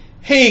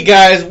Hey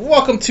guys,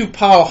 welcome to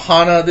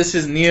Pauhana. This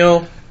is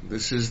Neil.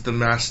 This is the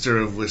Master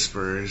of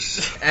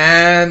Whispers.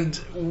 And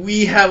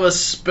we have a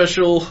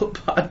special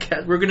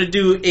podcast. We're going to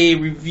do a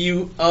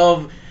review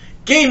of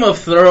Game of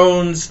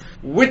Thrones.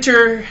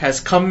 Winter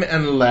has come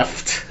and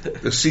left.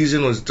 The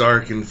season was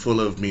dark and full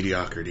of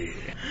mediocrity.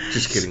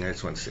 Just kidding, I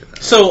just want to say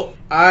that. So,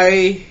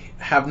 I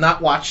have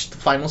not watched the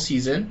final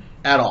season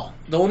at all.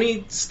 The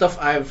only stuff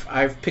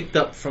I've picked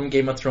up from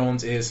Game of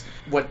Thrones is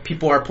what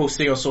people are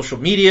posting on social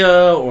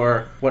media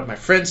or what my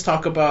friends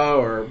talk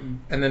about,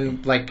 and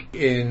then like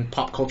in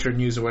pop culture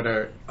news or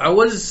whatever. I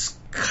was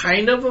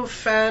kind of a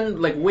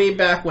fan like way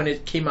back when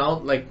it came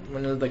out, like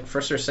when it was like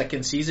first or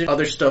second season.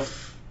 Other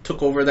stuff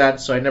took over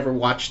that, so I never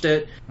watched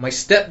it. My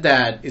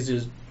stepdad is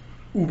just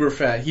uber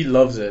fan. He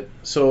loves it.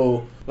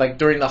 So like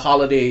during the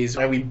holidays,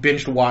 we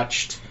binge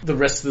watched the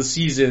rest of the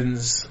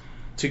seasons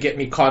to get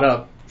me caught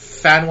up.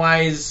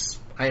 Fan-wise,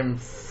 I am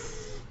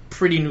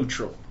pretty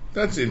neutral.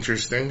 That's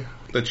interesting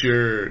that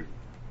you're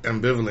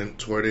ambivalent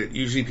toward it.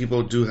 Usually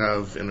people do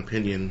have an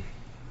opinion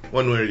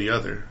one way or the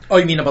other. Oh,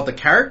 you mean about the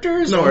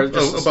characters? No, or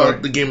just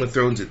about the Game of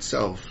Thrones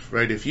itself,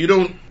 right? If you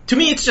don't... To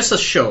me, it's just a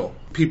show.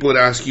 People would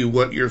ask you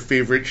what your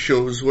favorite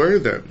shows were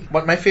then.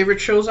 What my favorite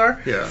shows are?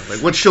 Yeah,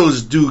 like what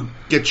shows do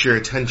get your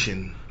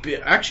attention?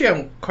 Actually,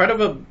 I'm quite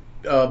of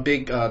a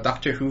big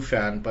Doctor Who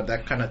fan, but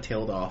that kind of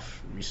tailed off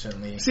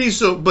recently. See,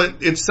 but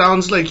it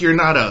sounds like you're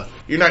not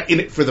in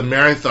it for the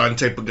marathon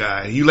type of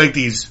guy. You like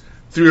these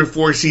 3 or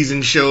 4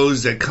 season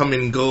shows that come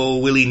and go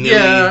willy-nilly.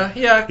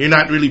 Yeah. You're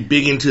not really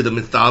big into the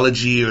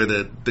mythology or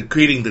the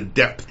creating the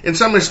depth. In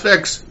some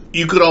respects,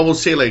 you could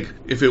almost say, like,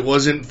 if it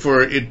wasn't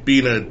for it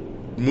being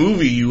a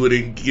movie, you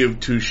wouldn't give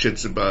 2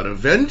 shits about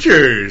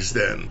Avengers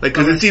then. Like,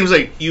 because it seems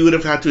like you would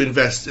have had to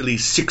invest at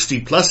least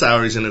 60 plus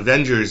hours in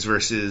Avengers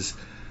versus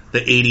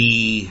the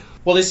 80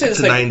 they said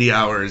to 90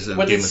 hours of Game of Thrones.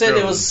 But they said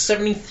it was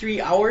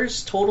 73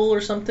 hours total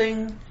or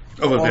something.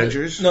 Of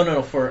Avengers?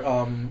 No,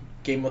 for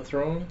Game of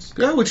Thrones.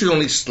 Yeah, which is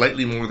only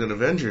slightly more than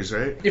Avengers,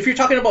 right? If you're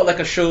talking about like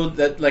a show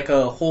that, like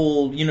a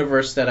whole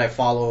universe that I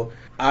follow,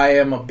 I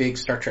am a big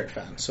Star Trek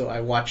fan. So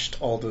I've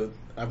watched all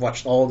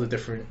the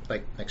different,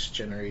 like, Next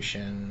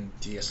Generation,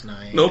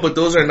 DS9. No, but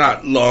those are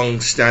not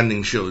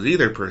long-standing shows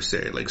either, per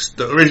se. Like,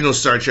 the original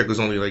Star Trek was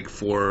only like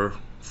four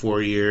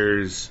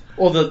years.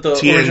 Well, the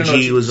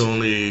TNG was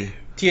only...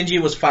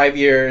 TNG was 5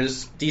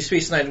 years. Deep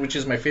Space Nine, which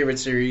is my favorite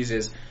series,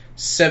 is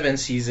 7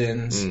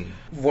 seasons.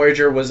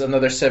 Voyager was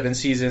another 7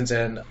 seasons,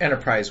 and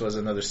Enterprise was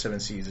another 7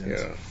 seasons.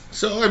 Yeah.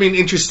 So, I mean,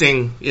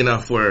 interesting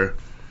enough where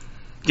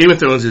Game of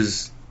Thrones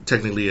is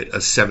technically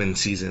a 7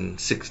 season,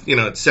 6,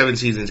 it's 7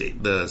 seasons.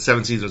 The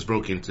 7 seasons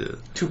broke into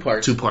 2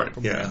 parts. 2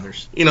 part, yeah.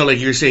 Like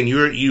you're saying,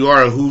 you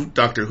are a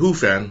Doctor Who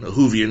fan, a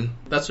Whovian.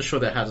 That's a show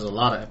that has a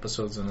lot of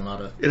episodes and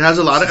It has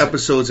a lot of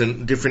episodes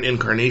and different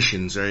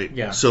incarnations, right?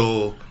 Yeah.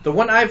 So the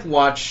one I've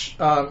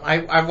watched,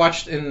 I've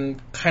watched in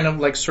kind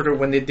of like sort of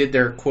when they did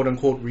their quote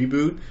unquote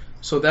reboot.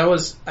 So that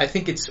was, I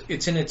think it's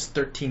in its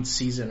 13th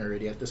season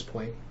already at this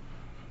point.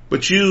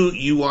 But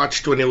you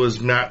watched when it was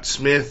Matt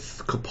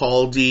Smith,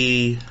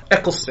 Capaldi...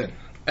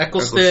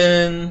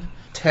 Eccleston,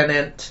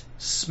 Tennant,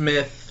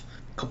 Smith,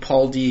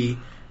 Capaldi,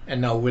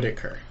 and now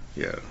Whittaker.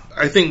 Yeah.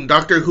 I think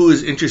Doctor Who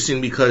is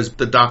interesting because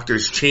the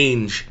Doctors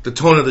change. The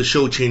tone of the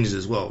show changes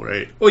as well,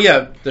 right? Oh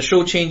yeah, the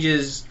show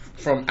changes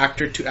from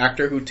actor to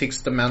actor who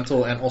takes the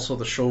mantle, and also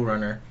the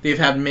showrunner. They've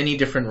had many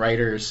different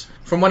writers.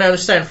 From what I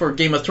understand, for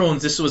Game of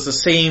Thrones, this was the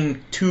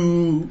same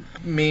 2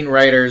 main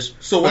writers.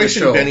 So Weiss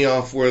and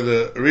Benioff were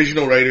the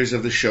original writers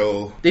of the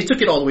show. They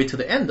took it all the way to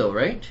the end, though,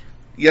 right?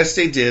 Yes,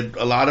 they did.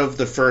 A lot of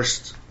the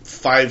first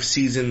 5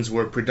 seasons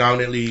were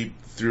predominantly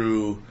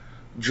through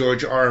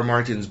George R.R.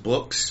 Martin's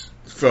books.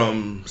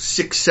 From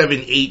 6,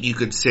 7, 8, you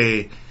could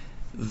say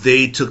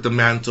they took the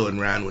mantle and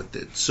ran with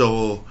it.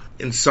 So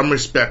in some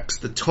respects,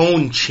 the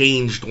tone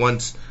changed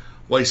once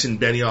Weiss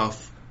and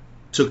Benioff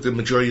took the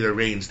majority of the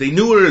reins. They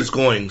knew where it was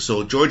going,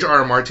 so George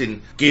R.R.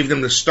 Martin gave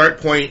them the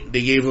start point.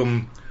 They gave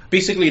them...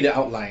 basically the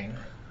outline.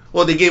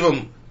 Well, they gave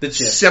them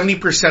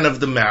 70% of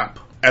the map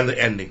and the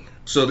ending.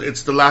 So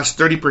it's the last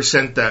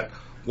 30% that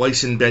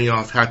Weiss and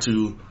Benioff had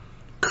to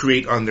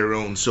create on their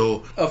own. So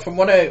from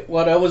what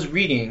I was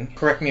reading,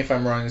 correct me if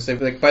I'm wrong, is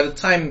that like by the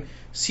time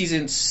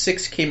season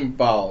 6 came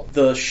about,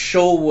 the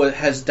show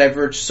has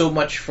diverged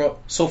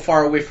so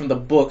far away from the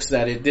books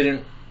that it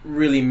didn't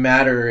really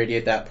matter already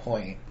at that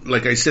point.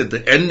 Like I said,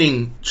 the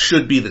ending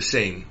should be the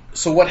same.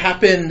 So what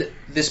happened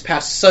this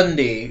past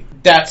Sunday,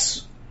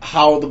 that's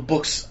how the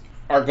books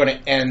are going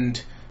to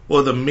end.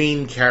 Well, the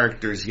main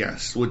characters,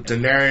 yes. With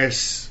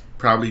Daenerys,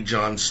 probably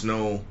Jon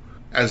Snow,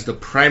 as the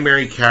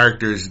primary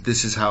characters,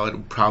 this is how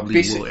it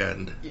probably will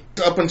end.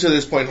 Up until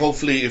this point,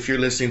 hopefully, if you're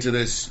listening to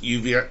this,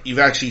 you've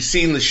actually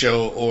seen the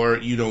show or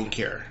you don't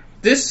care.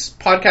 This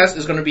podcast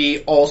is going to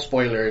be all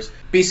spoilers.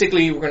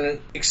 Basically, we're going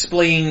to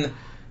explain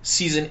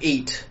season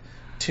 8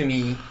 to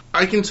me.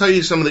 I can tell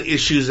you some of the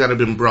issues that have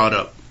been brought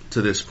up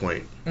to this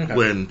point. Okay.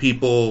 When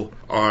people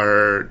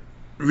are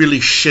really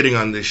shitting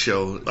on this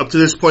show. Up to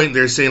this point,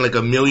 they're saying like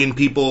 1 million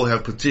people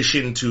have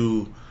petitioned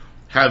to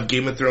have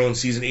Game of Thrones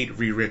season 8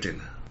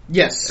 rewritten.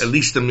 Yes. At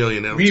least $1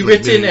 million.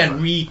 Rewritten and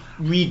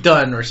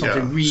redone or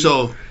something. Yeah.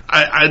 So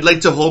I'd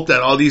like to hope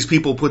that all these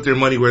people put their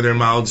money where their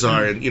mouths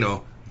are and,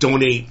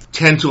 donate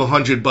 $10 to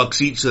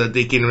 $100 each so that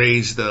they can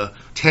raise the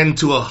 $10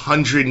 to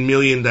 $100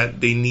 million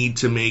that they need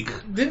to make.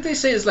 Didn't they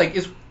say it's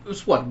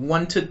what,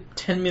 $1 to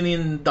 $10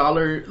 million,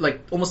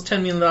 like almost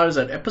 $10 million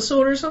an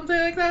episode or something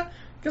like that?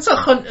 It's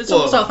almost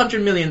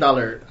 $100 million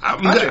project,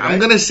 I'm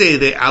gonna say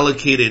they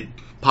allocated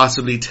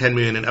possibly $10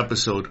 million an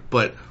episode,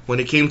 but when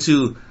it came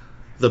to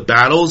the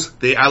battles,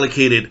 they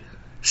allocated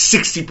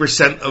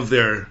 60% of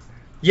their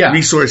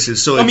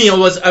resources. So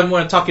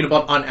I'm talking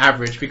about on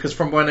average, because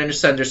from what I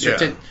understand,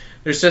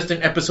 there's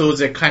certain episodes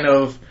that kind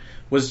of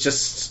was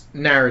just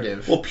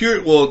narrative.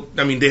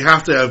 They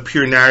have to have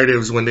pure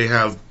narratives when they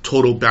have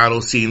total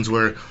battle scenes,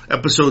 where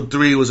episode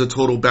 3 was a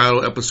total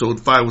battle, episode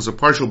 5 was a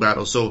partial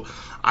battle. So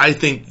I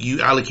think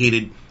you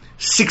allocated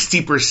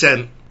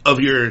 60%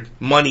 of your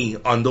money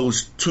on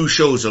those 2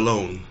 shows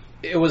alone.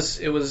 It was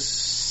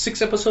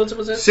 6 episodes,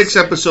 was it? 6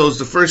 episodes.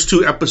 The first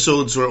 2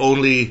 episodes were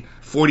only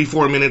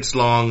 44 minutes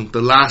long.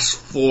 The last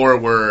 4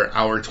 were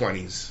hour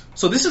 20s.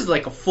 So this is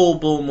like a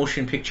full-blown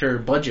motion picture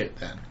budget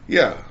then.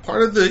 Yeah.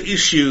 Part of the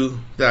issue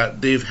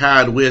that they've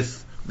had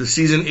with the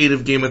season 8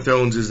 of Game of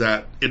Thrones is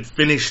that it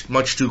finished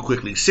much too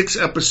quickly. 6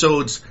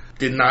 episodes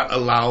did not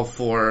allow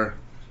for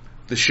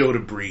the show to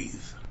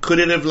breathe. Could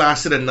it have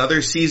lasted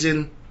another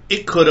season?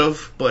 It could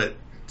have, but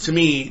to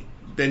me,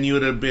 then you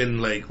would have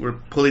been like, we're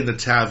pulling the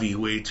Tavi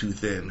way too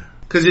thin.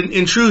 Because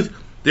in truth,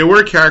 there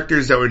were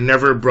characters that were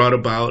never brought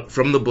about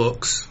from the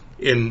books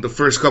in the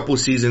first couple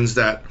seasons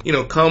that,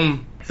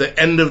 come the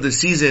end of the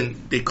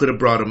season, they could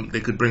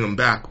bring them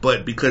back.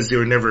 But because they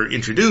were never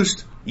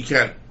introduced, you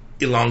can't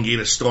elongate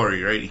a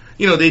story, right?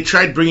 They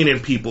tried bringing in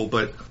people,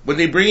 but when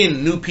they bring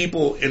in new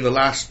people in the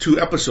last 2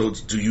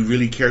 episodes, do you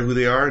really care who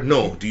they are?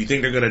 No. Do you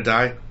think they're gonna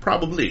die?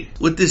 Probably.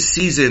 With this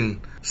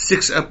season,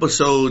 6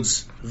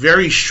 episodes,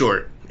 very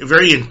short,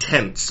 very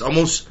intense,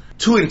 almost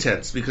too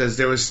intense, because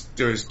there was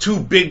 2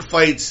 big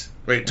fights,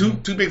 right? Two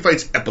big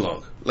fights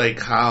epilogue. Like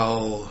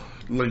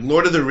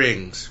Lord of the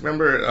Rings.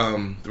 Remember,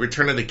 The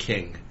Return of the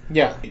King?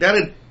 Yeah. That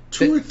had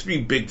 2 or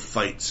 3 big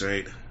fights,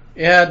 right?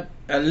 Yeah,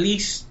 at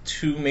least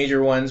 2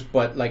 major ones,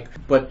 but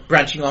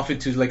branching off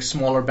into like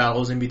smaller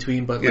battles in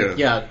between. But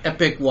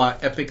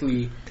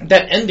epically,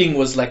 that ending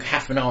was like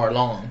half an hour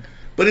long.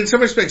 But in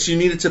some respects, you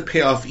needed to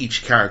pay off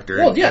each character.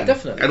 Well, yeah,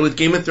 definitely. And with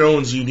Game of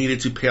Thrones, you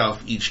needed to pay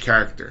off each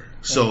character.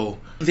 So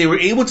they were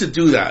able to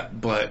do that,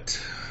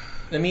 but...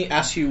 Let me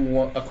ask you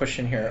a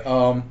question here.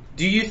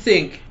 Do you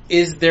think,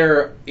 is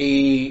there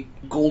a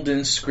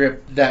golden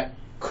script that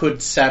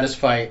could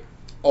satisfy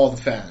all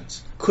the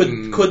fans?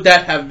 Could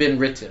that have been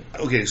written?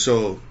 Okay,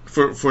 so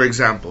for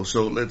example,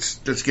 so let's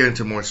get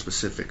into more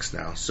specifics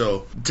now.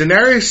 So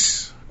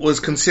Daenerys was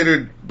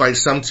considered by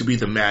some to be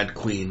the Mad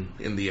Queen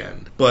in the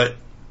end, but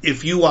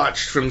if you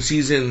watched from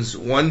seasons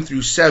 1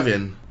 through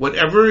 7,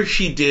 whatever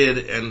she did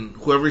and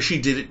whoever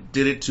she did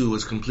it to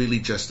was completely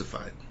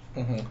justified.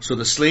 Mm-hmm. So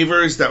the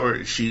slavers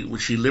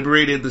she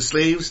liberated the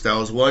slaves, that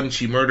was 1.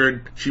 She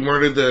murdered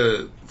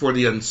for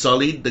the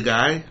Unsullied, the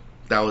guy,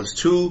 that was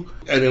 2.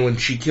 And then when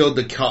she killed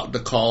the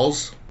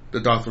Khals,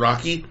 the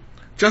Dothraki,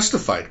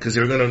 justified, because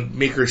they were going to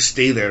make her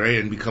stay there, right,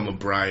 and become a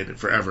bride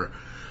forever.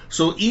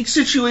 So each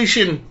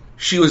situation,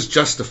 she was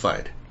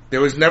justified.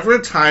 There was never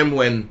a time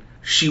when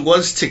she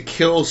was to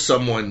kill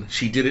someone,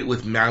 she did it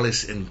with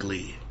malice and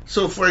glee.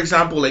 So for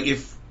example,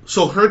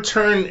 her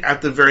turn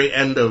at the very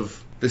end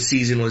of the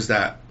season was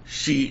that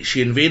she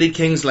invaded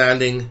King's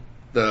Landing,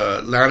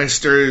 the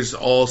Lannisters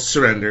all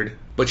surrendered,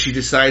 but she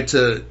decided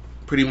to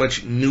pretty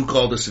much nuke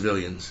all the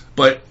civilians.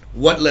 But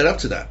what led up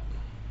to that?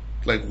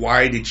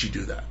 Why did she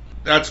do that?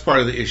 That's part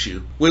of the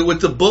issue.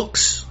 With the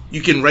books,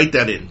 you can write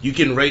that in. You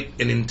can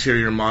write an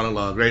interior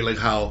monologue, right? Like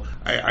how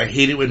I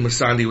hate it when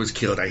Missandei was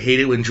killed. I hate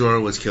it when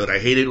Jorah was killed. I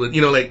hate it when,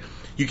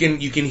 you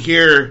can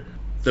hear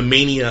the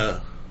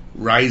mania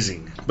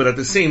rising. But at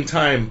the same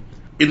time,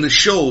 in the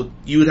show,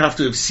 you would have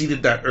to have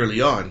seeded that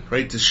early on,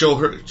 right? To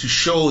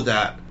show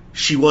that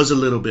she was a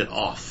little bit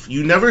off.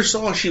 You never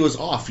saw she was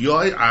off.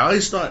 I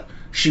always thought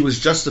she was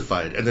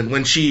justified. And then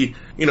when she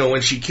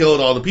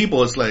killed all the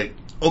people, it's like,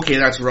 okay,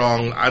 that's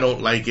wrong. I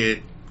don't like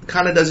it.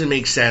 Kind of doesn't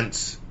make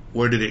sense.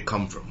 Where did it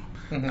come from?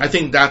 Mm-hmm. I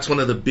think that's one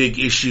of the big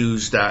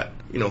issues that,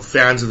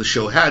 fans of the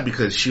show had,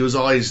 because she was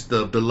always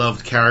the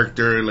beloved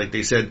character. Like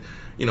they said,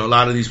 a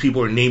lot of these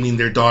people are naming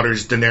their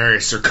daughters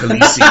Daenerys or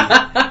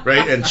Khaleesi,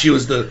 right? And she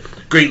was the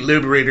great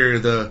liberator,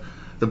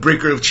 the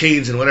breaker of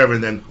chains and whatever.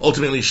 And then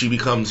ultimately she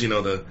becomes,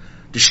 the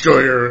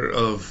destroyer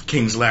of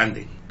King's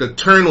Landing. The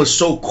turn was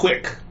so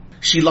quick.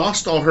 She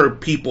lost all her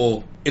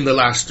people in the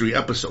last 3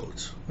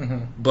 episodes.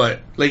 Mm-hmm. But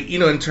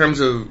in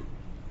terms of,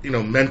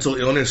 mental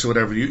illness or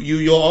whatever,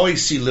 you'll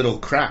always see little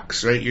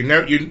cracks, right?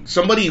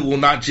 Somebody will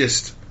not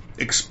just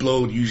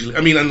explode usually.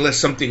 I mean, unless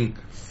something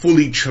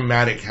fully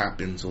traumatic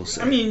happens, we'll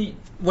say. I mean,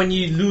 when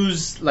you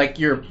lose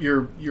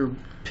your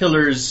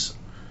pillars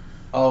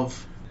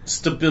of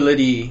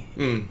stability,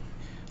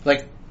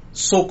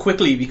 so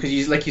quickly,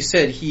 because like you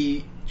said,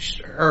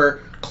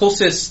 her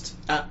closest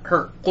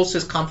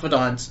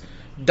confidants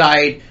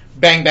died.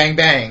 Bang, bang,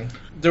 bang.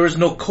 There's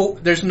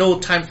no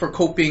time for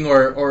coping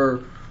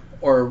or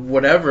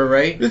whatever,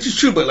 right? This is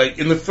true, but like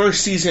in the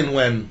first season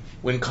when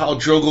Khal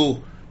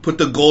Drogo put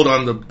the gold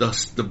on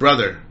the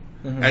brother,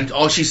 and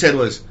all she said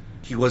was,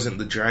 he wasn't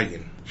the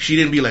dragon. She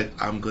didn't be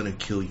like, I'm gonna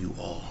kill you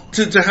all.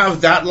 To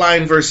have that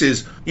line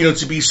versus,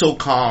 to be so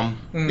calm.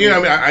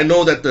 I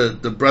know that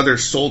the brother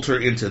sold her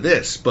into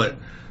this, but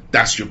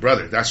that's your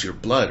brother. That's your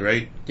blood,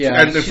 right?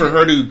 Yeah. And for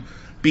her to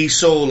be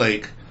so,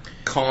 like,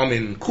 calm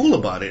and cool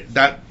about it,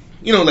 that,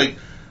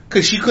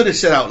 because she could have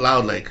said out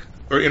loud, like,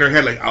 or in her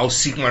head, like, I'll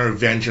seek my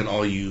revenge on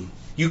all you.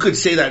 You could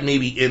say that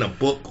maybe in a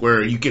book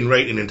where you can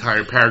write an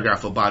entire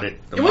paragraph about it.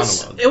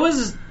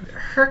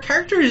 Her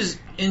character is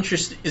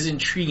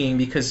intriguing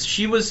because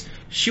she was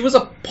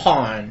a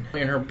pawn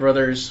in her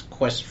brother's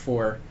quest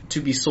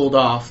to be sold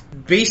off,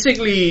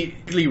 basically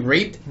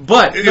raped.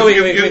 But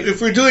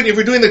if we're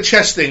doing the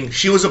chess thing,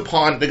 she was a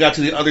pawn that got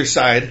to the other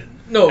side.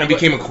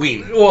 Became a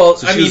queen. Well,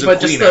 so she was a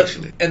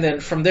queen, and then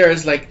from there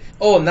it's like,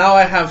 oh, now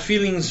I have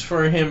feelings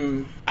for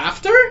him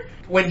after.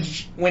 When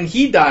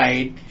he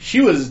died,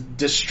 she was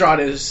distraught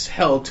as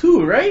hell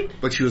too, right?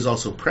 But she was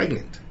also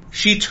pregnant.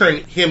 She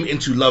turned him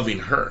into loving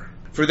her.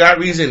 For that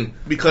reason,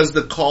 because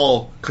the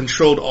call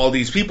controlled all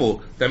these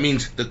people, that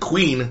means the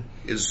queen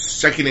is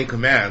second in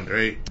command,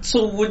 right?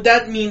 So would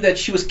that mean that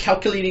she was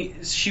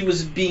calculating? She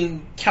was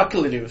being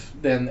calculative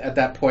then at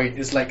that point?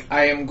 Is like,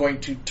 I am going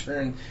to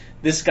turn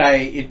this guy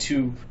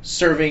into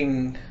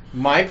serving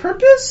my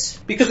purpose?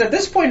 Because at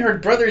this point her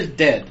brother is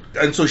dead.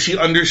 And so she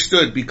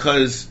understood,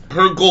 because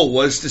her goal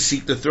was to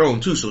seek the throne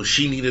too, so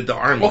she needed the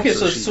army. Okay,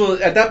 so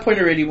at that point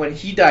already, when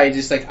he died,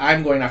 it's like,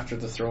 I'm going after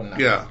the throne now.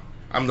 Yeah,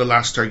 I'm the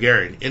last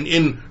Targaryen. And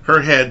in her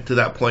head, to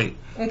that point,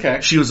 okay,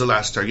 she was the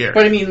last Targaryen.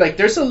 But I mean, like,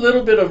 there's a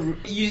little bit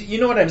of, you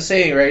know what I'm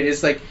saying, right?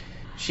 It's like,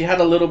 she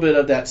had a little bit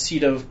of that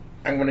seed of,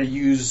 I'm going to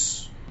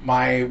use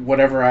my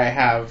whatever I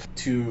have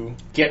to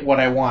get what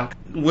I want.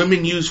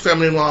 Women use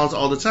feminine wiles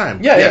all the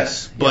time. Yeah,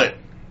 yes. Yeah. But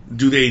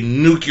do they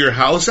nuke your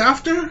house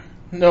after?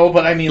 No,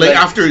 but I mean, like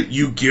after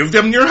you give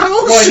them your house?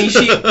 Well, I mean,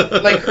 she,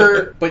 like,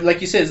 her, but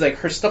like you said, it's like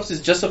her stuff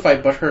is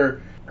justified, but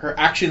her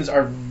actions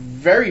are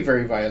very,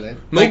 very violent.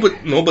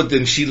 But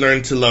then she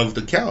learned to love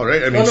the cow,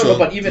 right? I mean, no,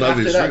 but even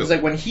after that, it's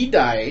like when he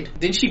died,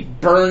 didn't she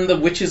burn the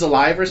witches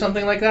alive or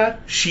something like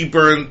that? She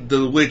burned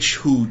the witch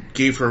who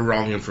gave her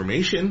wrong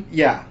information.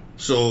 Yeah.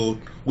 So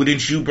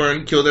wouldn't you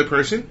kill that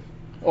person?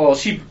 Well,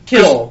 she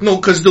killed. No,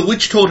 because the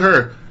witch told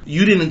her,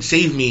 you didn't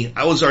save me.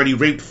 I was already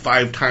raped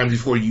 5 times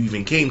before you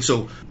even came.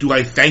 So do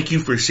I thank you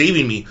for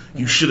saving me?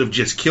 You should have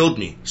just killed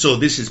me. So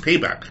this is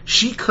payback.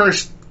 She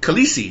cursed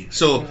Khaleesi.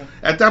 So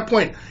at that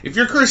point, if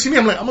you're cursing me,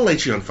 I'm gonna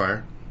light you on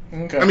fire.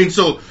 Okay. I mean,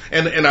 so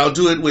and I'll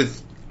do it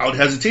without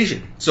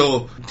hesitation.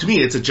 So to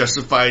me, it's a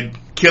justified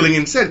killing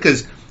instead.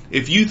 Because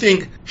if you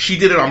think she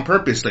did it on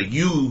purpose, like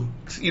you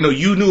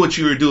knew what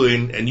you were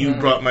doing, and you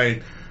brought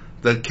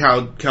the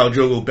Khal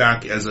Drogo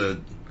back as a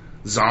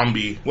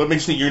zombie, what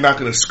makes me think you're not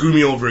going to screw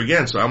me over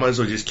again? So I might as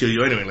well just kill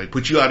you anyway. Like,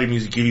 put you out of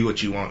music, give you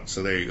what you want.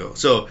 So there you go.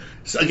 So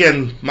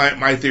again,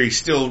 my theory is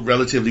still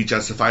relatively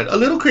justified. A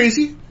little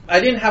crazy. I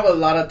didn't have a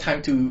lot of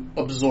time to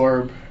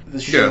absorb the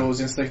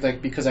shows and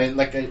stuff because I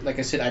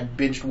said, I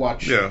binged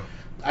watched. Yeah.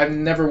 I've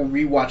never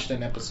rewatched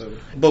an episode.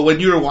 But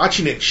when you were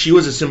watching it, she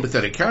was a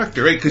sympathetic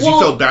character, right? Because you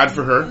felt bad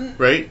for her,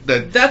 right?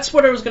 That's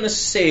what I was gonna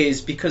say. Is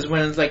because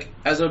when, like,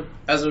 as a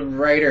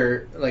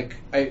writer,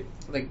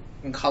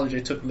 in college I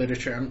took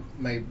literature.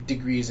 My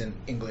degree is in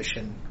English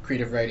and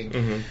creative writing.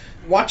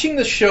 Mm-hmm. Watching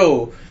the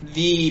show,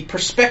 the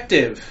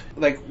perspective,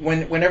 like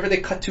whenever they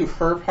cut to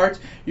her parts,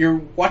 you're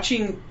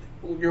watching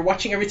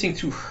everything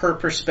through her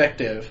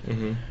perspective.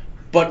 Mm-hmm.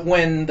 But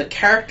when the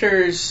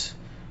characters,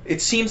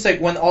 it seems like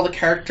when all the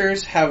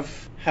characters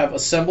have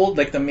assembled,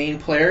 like the main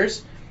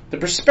players, the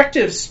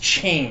perspective's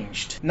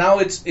changed. Now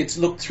it's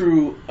looked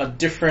through a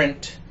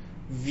different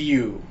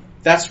view.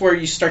 That's where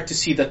you start to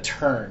see the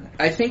turn.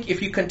 I think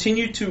if you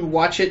continue to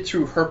watch it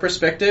through her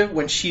perspective,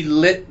 when she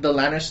lit the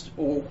Lannister,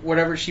 or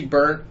whoever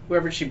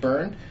she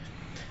burned,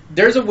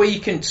 there's a way you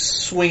can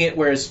swing it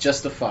where it's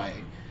justified.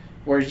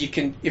 Where you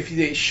can, if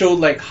they showed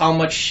like how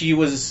much she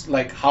was,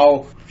 like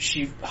how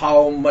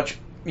much,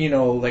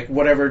 like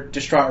whatever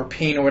distraught or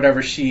pain or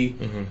whatever she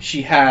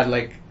had,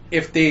 like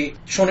if they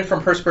shown it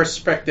from her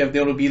perspective,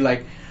 they would be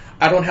like,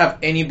 I don't have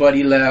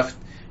anybody left.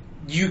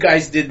 You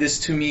guys did this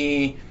to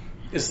me.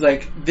 It's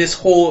like this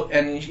whole,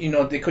 and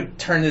they could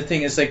turn the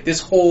thing. It's like this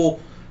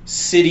whole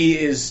city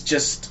is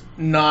just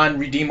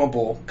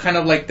non-redeemable, kind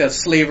of like that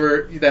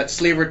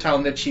slaver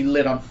town that she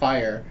lit on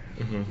fire.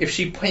 Mm-hmm. If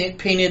she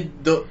painted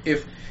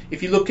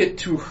if you look at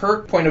through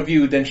her point of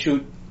view, then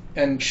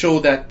show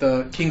that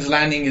the King's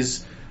Landing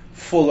is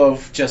full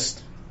of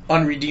just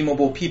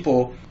unredeemable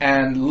people,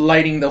 and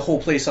lighting the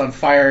whole place on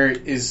fire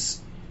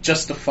is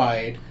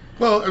justified.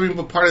 Well, I mean,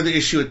 but part of the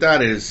issue with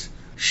that is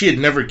she had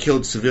never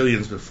killed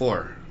civilians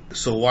before.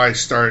 So why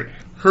start?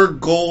 Her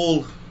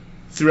goal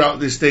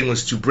throughout this thing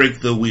was to break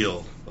the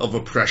wheel of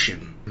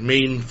oppression.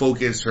 Main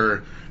focus,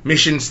 her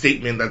mission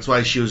statement, that's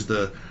why she was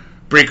the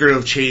breaker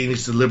of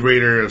chains, the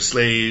liberator of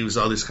slaves,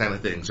 all these kind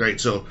of things, right?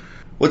 So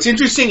what's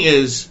interesting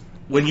is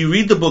when you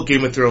read the book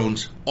Game of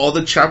Thrones, all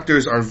the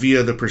chapters are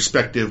via the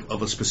perspective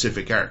of a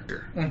specific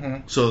character.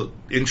 Mm-hmm. So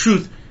in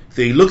truth,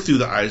 they look through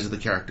the eyes of the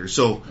character.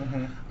 So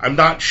I'm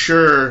not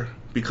sure,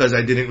 because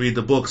I didn't read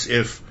the books,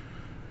 if,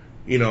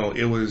 you know,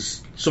 it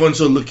was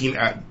so-and-so looking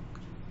at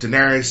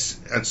Daenerys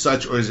as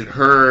such, or is it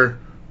her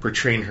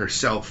portraying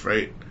herself,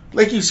 right?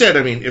 Like you said,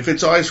 I mean, if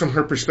it's always from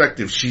her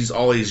perspective, she's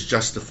always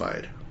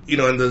justified. You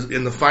know,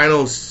 in the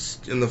final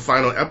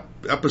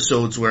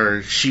episodes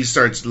where she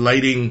starts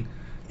lighting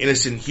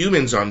innocent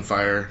humans on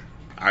fire,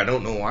 I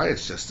don't know why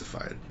it's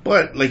justified.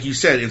 But like you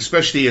said,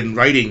 especially in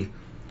writing,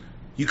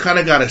 you kind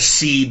of got to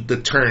seed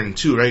the turn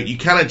too, right? You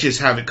kind of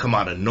just have it come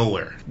out of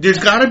nowhere. There's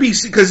got to be,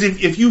 because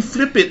if you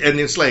flip it and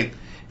it's like,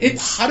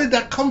 how did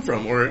that come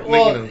from? Or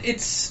well, like, you know,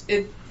 it's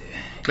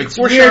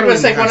foreshadowing. Weird,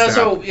 it's like when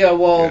I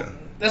yeah.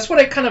 That's what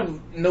I kind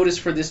of noticed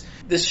for this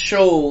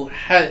show.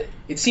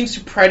 It seems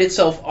to pride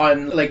itself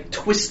on like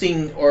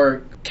twisting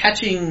or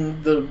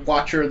catching the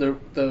watcher,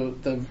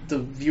 the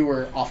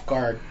viewer off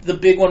guard. The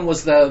big one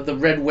was the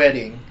Red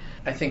Wedding.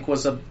 I think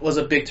was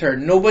a big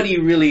turn. Nobody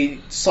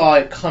really saw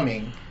it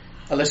coming,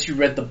 unless you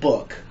read the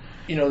book.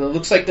 You know, it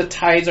looks like the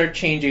tides are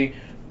changing,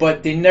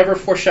 but they never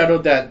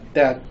foreshadowed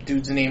that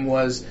dude's name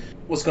was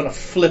going to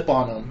flip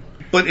on them.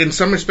 But in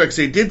some respects,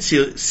 they did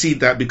see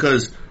that,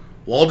 because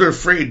Walder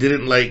Frey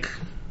didn't like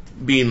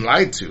being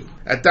lied to.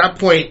 At that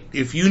point,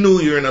 if you knew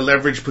you're in a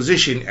leveraged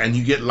position and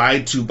you get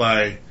lied to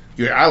by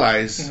your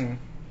allies,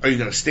 are you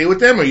going to stay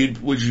with them, or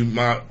would you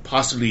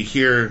possibly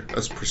hear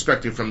a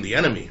perspective from the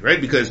enemy,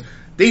 right? Because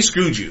they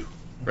screwed you,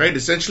 right?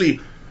 Essentially,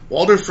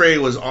 Walder Frey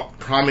was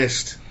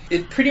promised.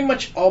 It pretty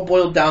much all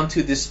boiled down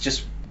to this.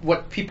 Just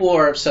what people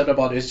are upset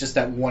about is just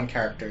that one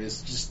character,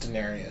 is just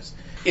Daenerys.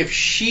 If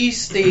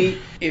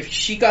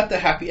she got the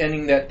happy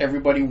ending that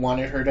everybody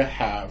wanted her to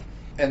have,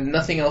 and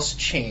nothing else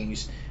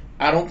changed,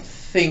 I don't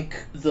think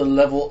the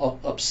level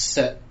of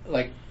upset,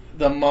 like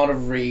the amount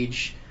of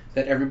rage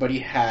that everybody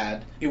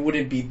had, it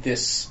wouldn't be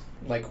this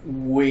like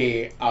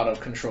way out of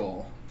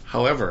control.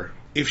 However,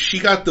 if she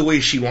got the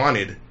way she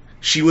wanted,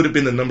 she would have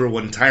been the number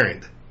one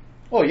tyrant.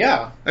 Oh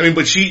yeah. I mean,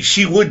 but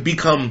she would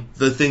become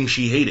the thing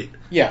she hated.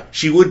 Yeah.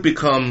 She would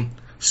become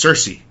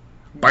Cersei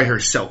by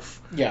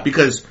herself. Yeah.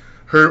 Because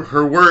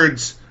her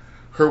words,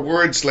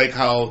 like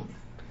how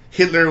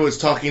Hitler was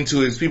talking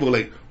to his people,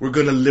 like, we're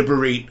going to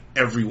liberate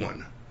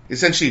everyone.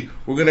 Essentially,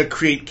 we're going to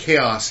create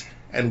chaos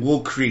and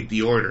we'll create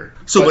the order.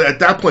 So but at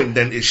that point,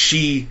 then, is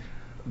she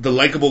the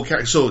likable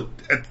character?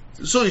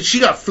 So she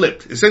got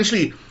flipped.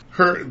 Essentially,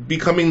 her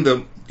becoming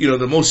the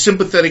most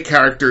sympathetic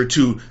character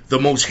to the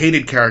most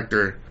hated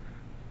character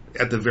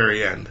at the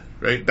very end,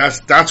 right?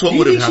 That's what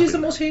would have happened. She's the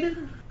most hated?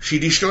 She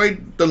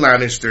destroyed the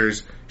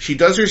Lannisters. She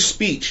does her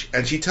speech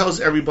and she tells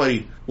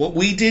everybody, what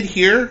we did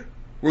here,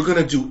 we're going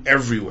to do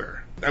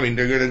everywhere. I mean,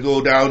 they're going to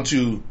go down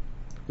to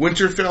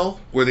Winterfell,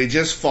 where they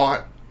just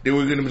fought. They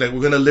were going to be like,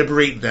 we're going to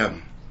liberate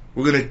them.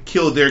 We're going to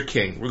kill their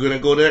king. We're going to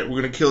go there.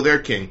 We're going to kill their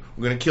king.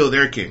 We're going to kill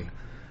their king.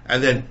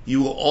 And then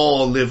you will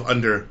all live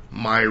under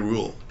my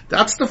rule.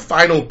 That's the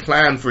final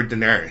plan for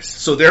Daenerys.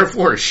 So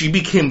therefore, she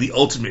became the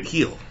ultimate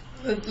heel.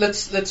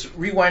 Let's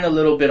rewind a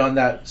little bit on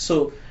that.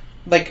 So,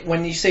 like,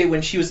 when you say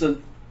when she was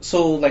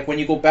when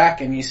you go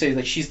back and you say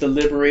that she's the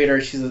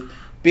liberator,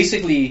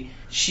 basically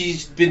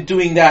she's been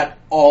doing that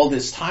all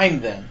this time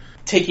then,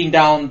 taking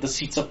down the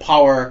seats of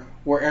power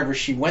wherever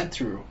she went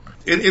through.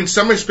 In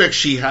some respects,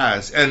 she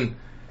has, and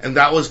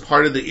that was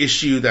part of the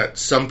issue that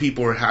some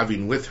people were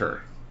having with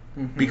her,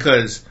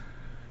 because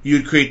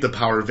you'd create the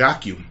power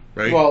vacuum,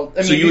 right? Well,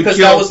 I mean, because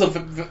that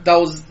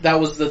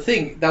was the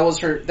thing.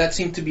 That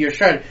seemed to be her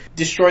strategy.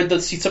 Destroyed the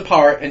seats of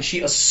power, and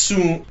she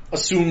assumed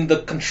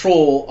the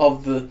control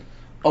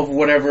of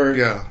whatever.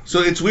 Yeah.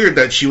 So it's weird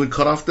that she would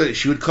cut off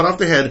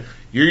the head.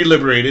 You're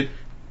liberated,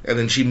 and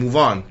then she'd move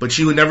on. But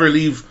she would never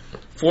leave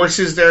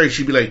forces there.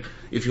 She'd be like,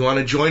 if you want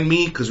to join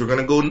me, because we're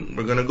gonna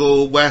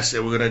go west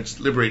and we're gonna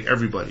liberate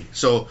everybody.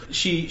 So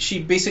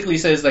she basically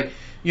says, like,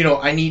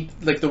 I need,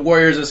 like, the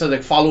warriors that said,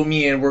 like, follow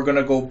me and we're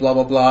gonna go blah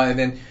blah blah, and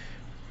then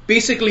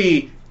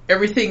basically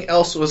everything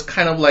else was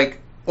kind of like,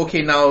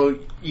 okay, now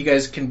you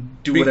guys can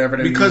do whatever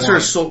you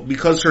want.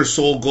 Because her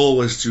sole goal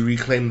was to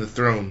reclaim the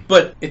throne.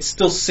 But it's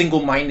still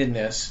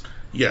single-mindedness.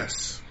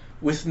 Yes.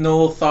 With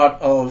no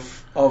thought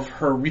of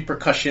her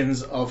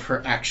repercussions of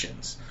her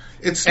actions.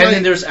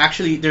 Then there's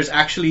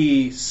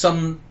actually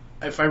some,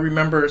 if I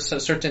remember,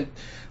 certain,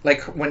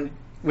 like, when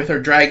with her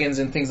dragons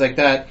and things like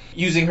that,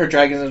 using her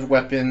dragons as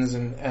weapons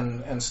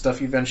and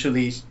stuff.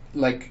 Eventually,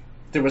 like,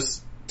 there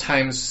was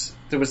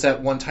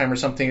that one time or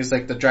something. It's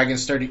like the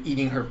dragons started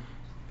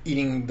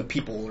eating the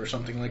people or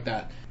something like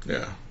that.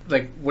 Yeah.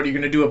 Like, what are you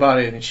gonna do about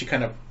it? And she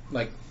kind of,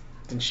 like,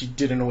 then she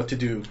didn't know what to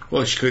do.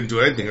 Well, she couldn't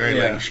do anything, right?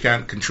 Yeah. Like, she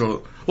can't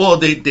control. Well,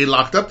 they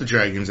locked up the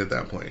dragons at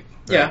that point.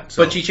 Right? Yeah,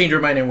 so, but she changed her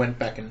mind and went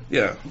back and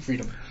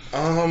freed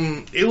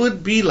them. It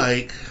would be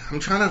like, I'm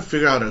trying to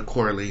figure out a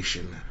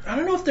correlation. I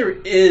don't know if there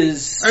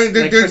is. I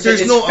mean,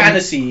 there's no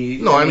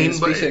fantasy.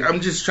 but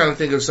I'm just trying to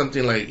think of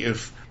something like,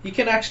 if you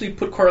can actually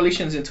put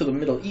correlations into the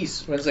Middle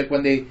East. When it's like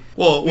when they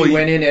we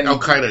went in and Al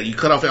Qaeda, you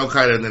cut off Al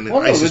Qaeda and then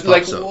ISIS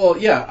like pops up.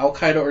 Al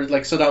Qaeda or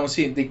like Saddam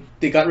Hussein.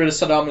 They got rid of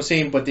Saddam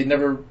Hussein, but they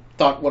never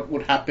thought what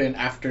would happen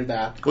after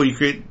that. Well, you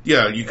create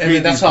and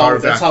then that's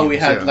how we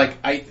had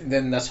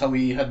that's how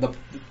we had the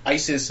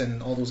ISIS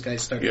and all those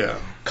guys started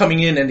coming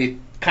in, and they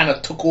kind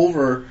of took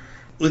over.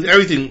 With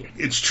everything,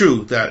 it's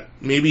true that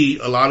maybe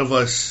a lot of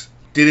us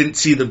didn't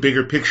see the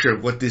bigger picture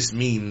of what this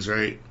means,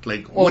 right?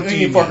 Like, what do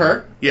you mean for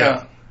her?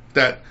 Yeah.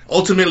 That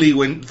ultimately,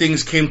 when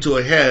things came to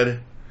a head,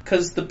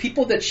 because the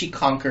people that she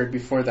conquered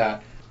before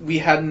that, we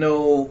had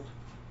no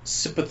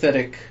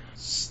sympathetic.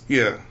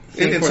 Yeah,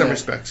 in some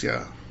respects,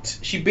 yeah.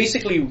 She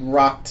basically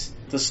rocked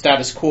the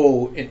status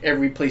quo in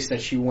every place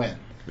that she went.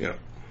 Yeah.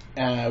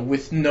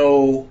 With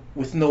no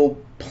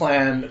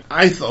plan.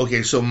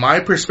 So my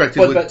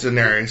perspective with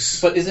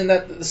Daenerys. But isn't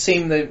that the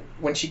same that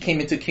when she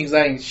came into King's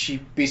Landing, she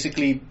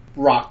basically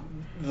rocked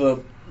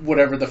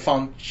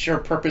her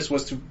purpose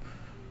was to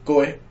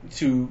go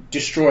to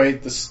destroy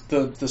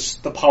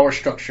the power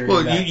structure.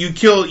 Well, you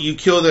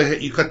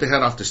cut the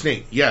head off the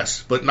snake,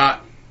 yes, but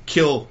not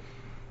kill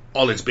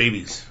all its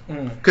babies.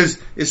 Because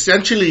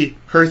essentially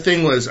her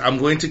thing was, I'm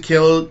going to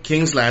kill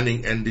King's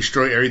Landing and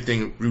destroy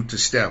everything root to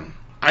stem.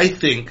 I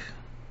think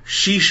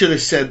she should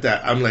have said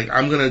that. I'm going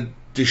to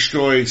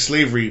destroy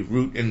slavery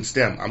root and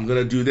stem. I'm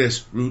going to do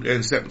this root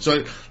and stem.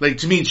 So,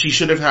 to me, she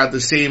should have had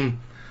the same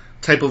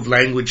type of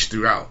language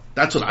throughout.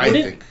 That's what I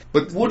think.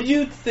 But would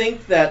you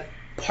think that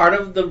part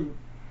of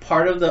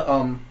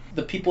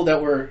the people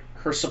that were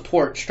her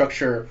support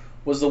structure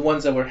was the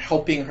ones that were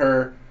helping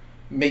her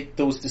make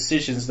those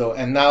decisions, though?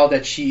 And now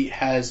that she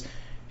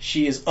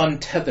is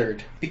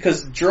untethered,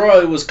 because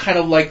Jorah was kind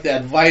of like the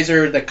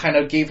advisor that kind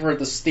of gave her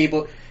the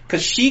stable.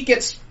 Because she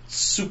gets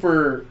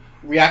super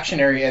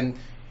reactionary, and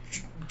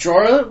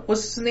Jorah,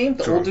 what's his name?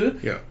 The old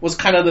dude? Was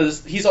kind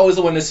of he's always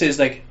the one that says,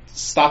 like,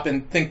 stop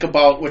and think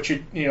about what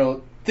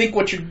think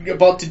what you're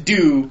about to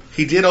do.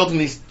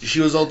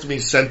 She was ultimately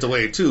sent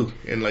away, too,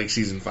 in,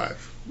 season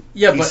 5.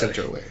 Yeah, he sent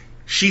her away.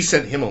 She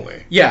sent him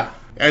away. Yeah.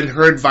 And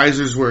her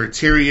advisors were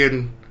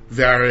Tyrion,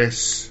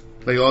 Varys,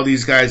 all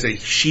these guys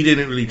that she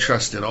didn't really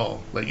trust at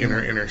all, in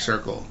her inner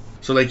circle.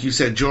 So, like you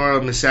said,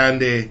 Jorah,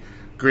 Missandei,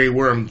 Grey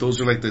Worm,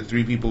 those are the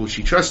 3 people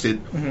she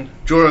trusted.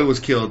 Jorah was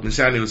killed,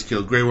 Missandei was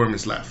killed, Grey Worm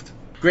is left.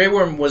 Grey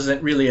Worm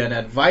wasn't really an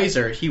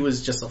advisor; he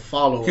was just a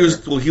follower. He was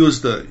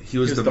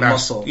the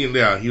muscle.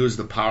 Yeah, he was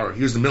the power.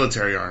 He was the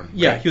military arm.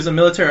 Yeah, he was a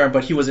military arm,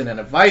 but he wasn't an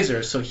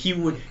advisor. So he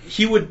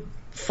would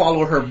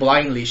follow her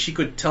blindly. She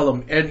could tell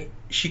him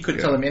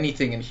tell him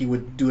anything, and he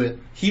would do it.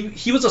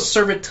 He was a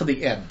servant to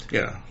the end.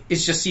 Yeah,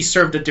 it's just he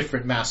served a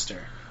different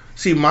master.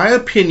 See, my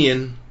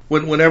opinion,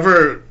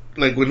 whenever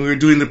when we were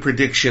doing the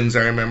predictions,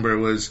 I remember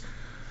was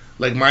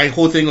my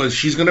whole thing was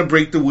she's gonna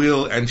break the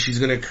wheel and she's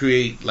gonna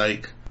create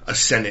a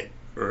Senate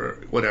or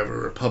whatever,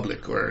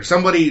 republic or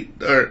somebody,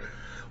 or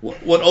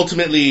what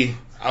ultimately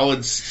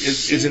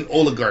is an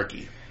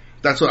oligarchy.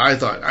 That's what I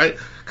thought.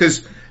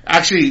 Because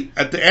actually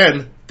at the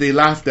end they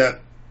laughed at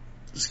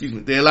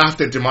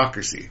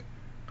democracy.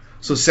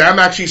 So Sam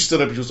actually stood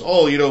up and goes,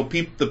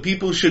 the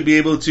people should be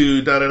able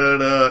to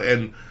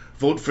and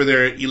vote for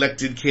their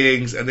elected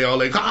kings, and they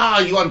all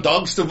you want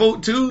dogs to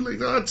vote too?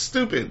 That's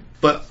stupid.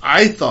 But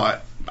I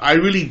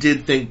really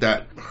did think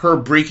that her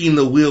breaking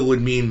the wheel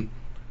would mean,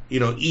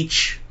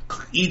 each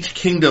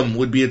kingdom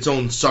would be its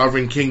own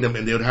sovereign kingdom,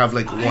 and they would have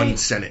one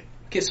senate.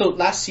 Okay, so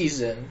last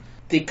season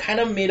they kind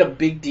of made a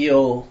big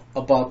deal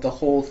about the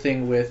whole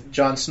thing with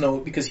Jon Snow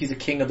because he's the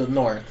king of the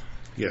North.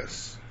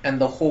 Yes.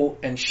 And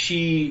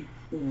she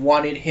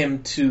wanted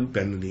him to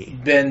bend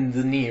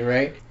the knee,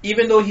 right?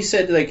 Even though he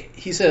said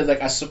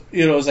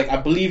I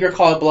believe your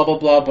call, blah blah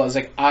blah, but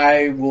it's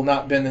I will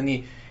not bend the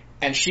knee,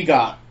 and she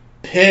got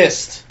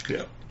pissed.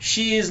 Yeah.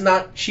 She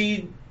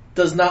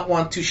does not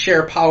want to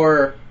share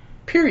power,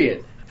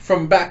 period,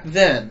 from back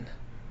then,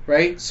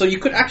 right? So you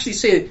could actually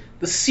say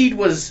the seed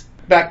was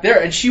back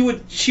there, and she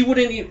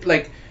wouldn't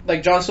like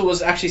Johnson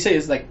was actually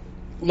saying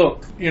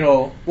look,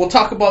 we'll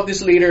talk about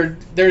this later.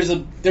 There's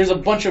a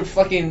bunch of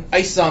fucking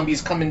ice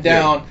zombies coming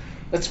down. Yeah.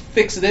 Let's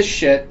fix this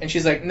shit. And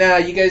she's like, nah,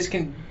 you guys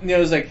can,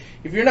 it's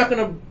if you're not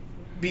gonna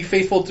be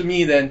faithful to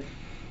me, then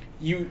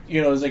you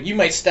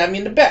might stab me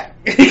in the back.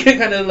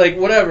 Kind of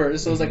whatever.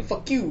 So it's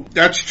fuck you.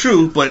 That's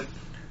true, but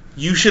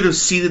you should have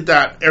seeded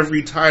that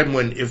every time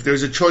if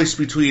there's a choice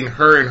between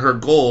her and her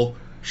goal,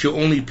 she'll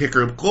only pick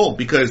her goal,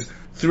 because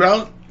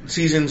throughout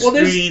seasons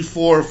 3,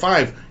 4,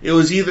 5, it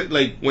was either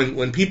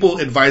when people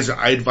advise her,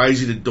 I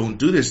advise you to don't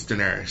do this,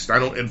 Daenerys. I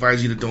don't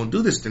advise you to don't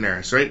do this,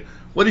 Daenerys. Right?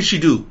 What did she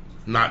do?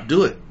 Not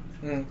do it.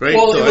 Right?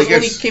 Well, so it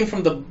only came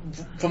from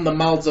the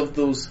mouths of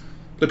those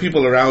the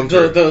people around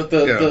her,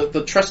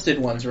 the trusted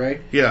ones,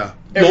 right? Yeah.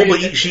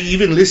 But she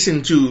even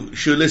listened to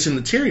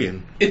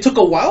Tyrion. It took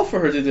a while for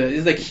her to do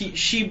it. It's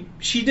she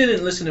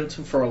didn't listen to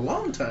him for a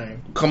long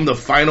time. Come the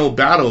final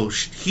battle,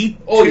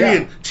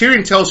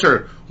 Tyrion tells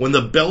her, when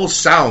the bells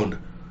sound,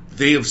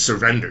 they have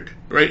surrendered,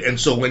 right? And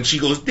so when she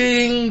goes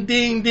ding,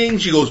 ding, ding,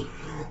 she goes,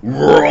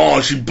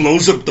 raw, she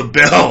blows up the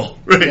bell,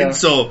 right? Yeah.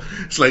 So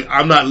it's like,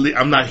 I'm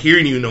not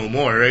hearing you no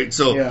more, right?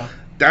 So Yeah.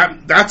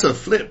 that's a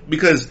flip,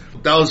 because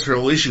that was her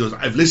whole issue. She goes,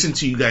 I've listened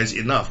to you guys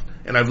enough,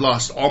 and I've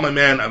lost all my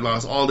men, I've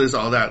lost all this,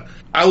 all that.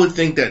 I would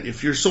think that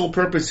if your sole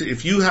purpose,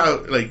 if you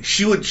have, like,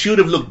 she would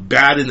have looked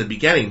bad in the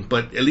beginning,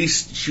 but at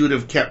least she would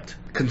have kept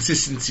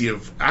consistency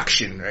of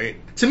action, right?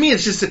 To me,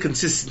 it's just a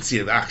consistency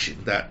of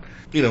action that,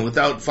 you know,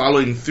 without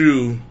following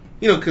through,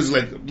 you know, because,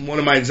 like, one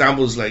of my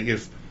examples, like,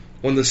 if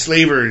when the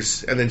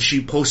slavers, and then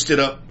she posted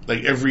up,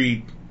 like,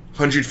 every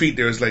 100 feet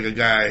there was, like, a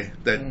guy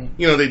that,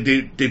 you know,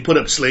 they put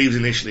up slaves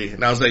initially,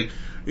 and I was like,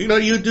 you know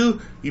what you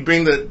do? You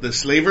bring the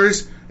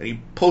slavers, and you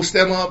post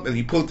them up, and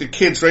you put the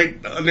kids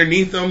right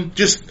underneath them,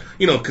 just,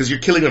 you know, because you're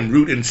killing them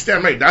root and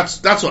stem, right?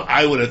 That's what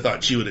I would have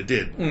thought she would have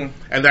did.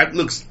 And that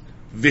looks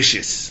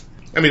vicious.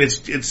 I mean,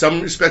 it's in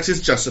some respects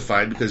it's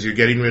justified, because you're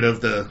getting rid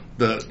of the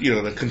you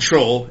know, the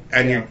control,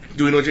 and you're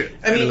doing what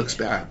it looks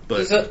bad.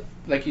 But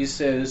like you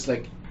said, it's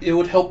like, it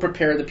would help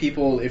prepare the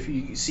people if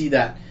you see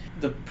that,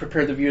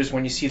 prepare the viewers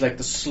when you see, like,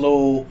 the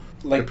slow,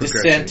 like,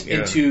 descent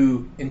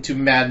into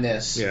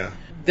madness. Yeah.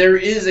 There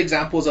is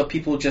examples of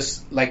people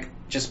just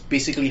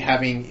basically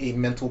having a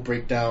mental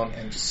breakdown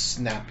and just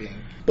snapping.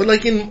 But,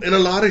 like, in a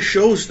lot of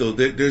shows, though,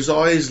 there's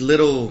always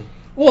little...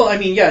 Well, I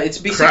mean, yeah, it's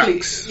basically...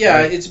 cracks,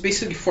 right? It's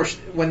basically...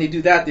 when they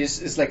do that,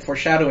 it's like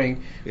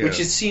foreshadowing, which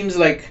it seems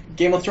like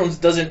Game of Thrones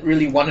doesn't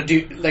really want to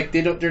do... Like,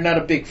 they're not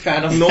a big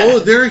fan of that. No,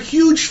 they're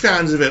huge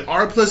fans of it.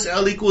 R plus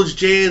L equals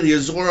J, the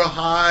Azor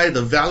Ahai,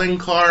 the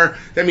Valonqar.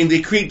 I mean,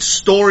 they create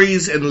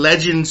stories and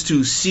legends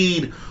to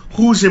seed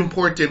who's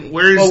important,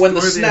 when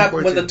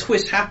the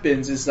twist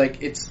happens, is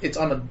like, it's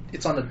on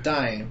a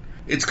dime.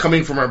 It's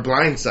coming from our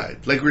blind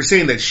side. Like we're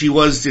saying, that she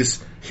was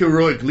this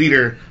heroic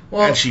leader,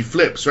 and she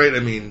flips, right?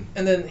 I mean...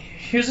 And then,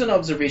 here's an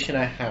observation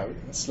I have.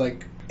 It's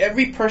like,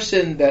 every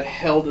person that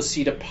held a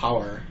seat of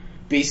power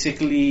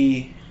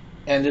basically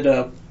ended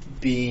up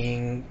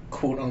being,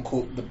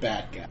 quote-unquote, the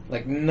bad guy.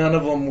 Like, none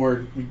of them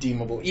were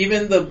redeemable.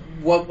 Even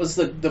what was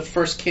the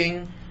first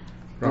king?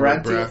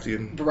 Robert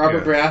Baratheon.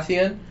 Robert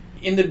Baratheon.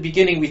 In the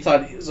beginning, we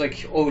thought, it was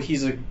like, oh,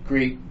 he's a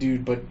great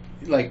dude, but,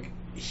 like,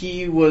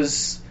 he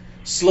was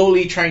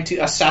slowly trying to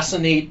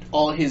assassinate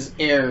all his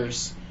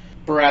heirs.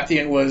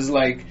 Baratheon was,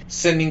 like,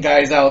 sending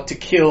guys out to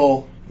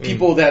kill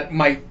people that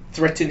might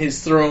threaten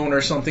his throne or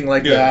something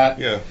like that.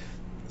 Yeah.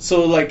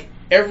 So, like,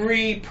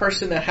 every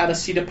person that had a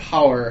seat of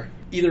power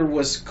either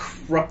was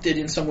corrupted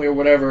in some way or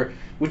whatever,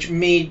 which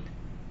made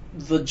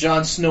the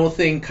Jon Snow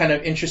thing kind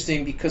of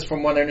interesting, because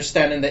from what I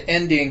understand in the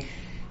ending,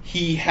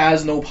 he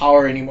has no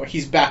power anymore.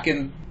 He's back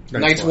in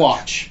Night's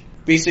Watch.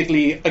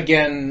 Basically,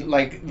 again,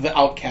 like, the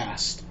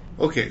outcast.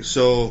 Okay,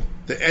 so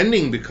the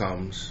ending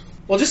becomes...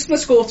 Well,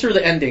 let's go through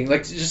the ending.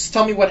 Like, just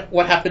tell me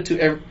what happened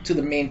to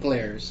the main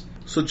players.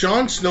 So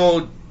Jon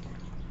Snow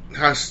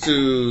has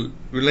to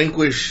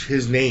relinquish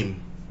his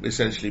name,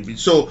 essentially.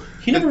 So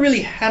he never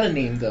really had a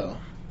name, though.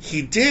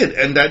 He did,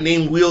 and that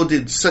name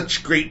wielded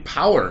such great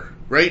power,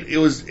 right? It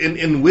was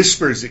in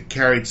whispers. It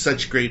carried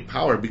such great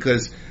power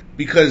because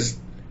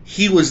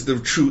he was the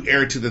true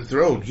heir to the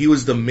throne. He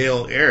was the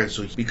male heir.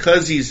 So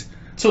because he's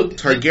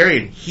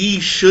Targaryen, he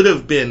should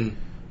have been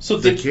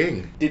the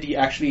king. Did he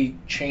actually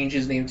change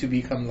his name to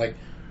become like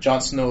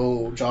Jon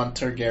Snow, Jon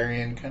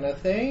Targaryen kind of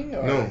thing?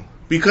 Or? No.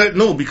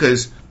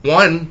 Because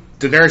one,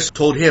 Daenerys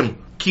told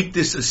him, keep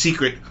this a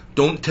secret,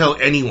 don't tell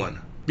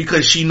anyone.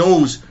 Because she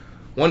knows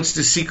once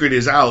the secret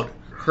is out,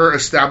 her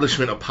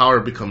establishment of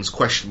power becomes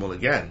questionable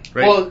again,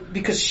 right? Well,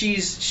 because she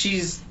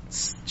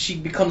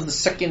becomes the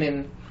second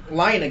in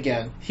line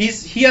again. He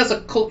has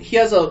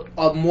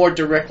a more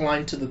direct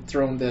line to the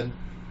throne than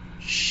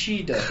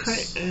she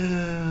does.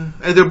 And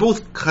they're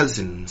both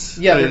cousins.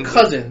 Yeah, they're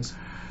cousins.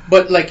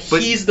 But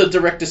he's the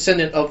direct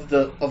descendant of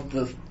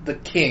the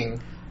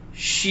king.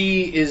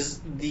 She is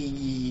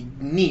the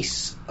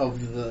niece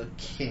of the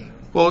king.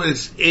 Well,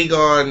 it's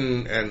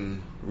Aegon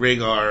and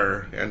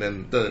Rhaegar, and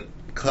then the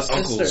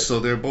uncles. So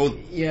they're both.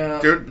 Yeah.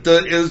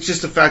 It was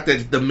just the fact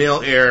that the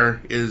male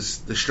heir is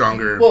the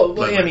stronger.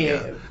 Well, I mean,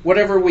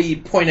 whatever we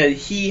pointed,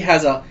 he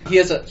has a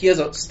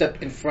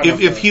step in front of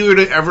her. If he were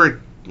to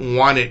ever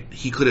want it,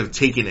 he could have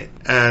taken it.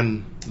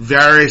 And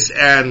Varys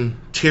and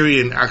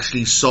Tyrion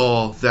actually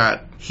saw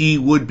that he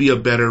would be a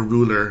better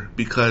ruler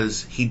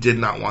because he did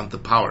not want the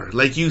power.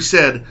 Like you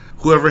said,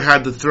 whoever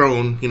had the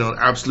throne,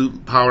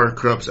 absolute power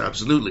corrupts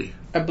absolutely.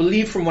 I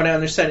believe, from what I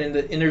understand in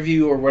the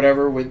interview or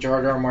whatever with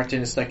George R. R.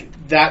 Martin, it's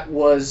like that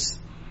was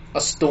a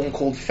stone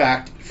cold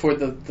fact for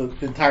the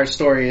entire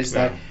story, is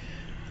that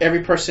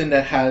every person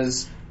that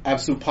has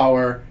absolute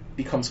power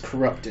becomes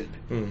corrupted.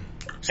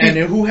 And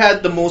who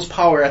had the most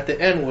power at the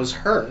end was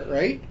her,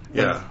 right?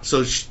 Yeah.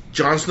 So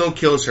Jon Snow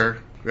kills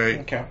her,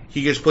 right? Okay.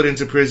 He gets put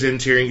into prison.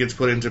 Tyrion gets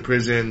put into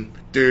prison.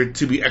 They're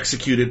to be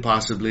executed,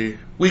 possibly.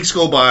 Weeks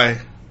go by.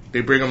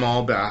 They bring them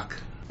all back.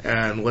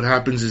 And what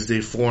happens is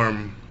they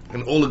form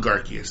an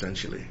oligarchy,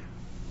 essentially,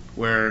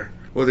 where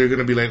they're going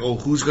to be like, oh,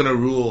 who's going to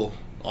rule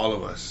all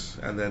of us?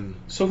 And then...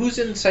 So who's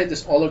inside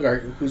this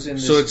oligarchy? Who's in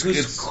this?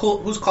 So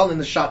who's calling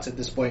the shots at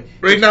this point?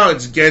 Right now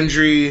it's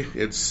Gendry,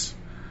 it's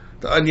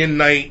the Onion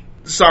Knight,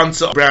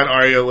 Sansa, Bran,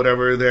 Arya,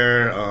 whatever.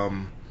 There,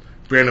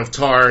 Brienne of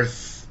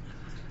Tarth.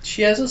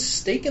 She has a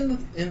stake in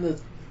the.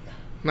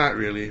 Not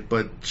really,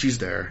 but she's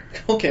there.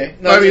 Okay,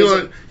 no, I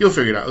mean, you'll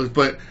figure it out.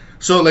 But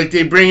so like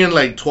they bring in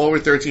like 12 or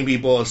 13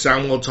 people.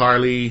 Samuel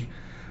Tarly.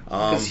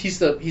 Because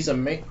he's a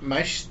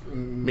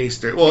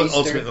maester. Well,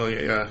 ultimately, oh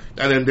yeah.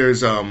 And then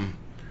there's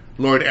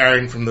Lord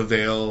Arryn from the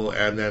Vale,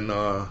 and then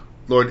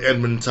Lord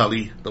Edmund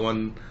Tully,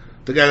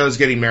 the guy that was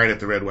getting married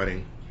at the Red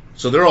Wedding.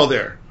 So they're all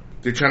there.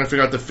 They're trying to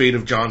figure out the fate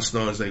of Jon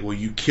Snow. It's like, well,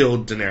 you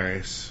killed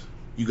Daenerys.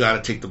 You got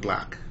to take the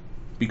Black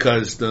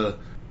because the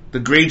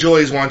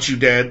Greyjoys want you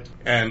dead,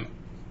 and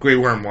Grey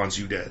Worm wants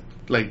you dead.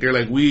 Like they're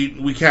like,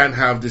 we can't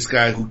have this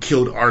guy who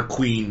killed our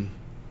queen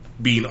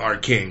being our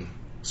king.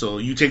 So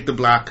you take the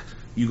Black.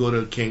 You go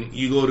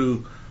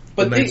to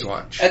the Night's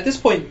Watch. At this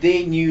point,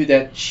 they knew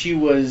that she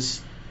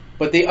was,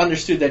 but they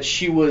understood that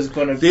she was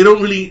going to. They don't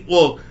really.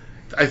 Well,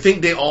 I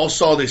think they all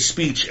saw this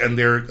speech and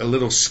they're a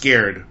little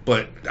scared.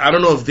 But I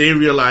don't know if they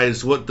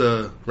realized what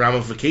the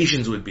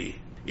ramifications would be.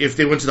 If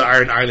they went to the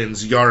Iron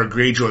Islands, Yara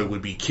Greyjoy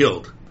would be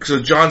killed.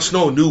 So Jon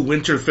Snow knew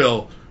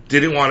Winterfell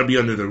didn't want to be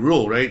under the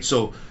rule, right?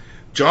 So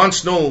Jon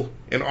Snow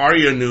and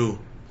Arya knew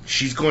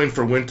she's going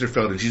for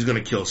Winterfell and she's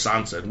going to kill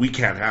Sansa. We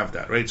can't have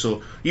that, right?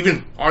 So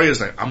even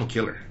Arya's like, I'm going to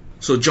kill her.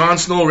 So Jon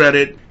Snow read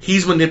it.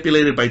 He's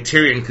manipulated by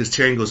Tyrion because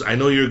Tyrion goes, I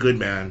know you're a good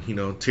man. You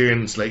know,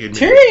 Tyrion's like...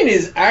 Tyrion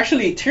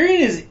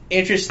is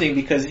interesting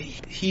because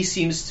he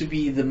seems to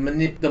be the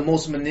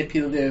most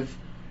manipulative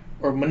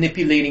or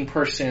manipulating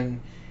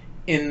person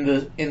in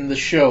the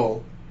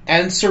show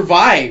and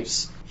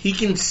survives. He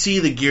can see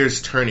the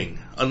gears turning,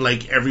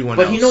 unlike everyone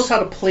else. But he knows how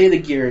to play the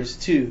gears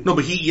too. No,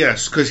 but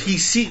because he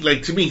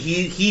to me,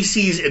 he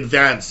sees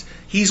advanced.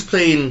 He's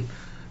playing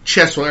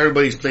chess while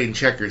everybody's playing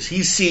checkers.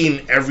 He's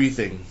seeing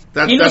everything.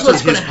 That's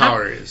what his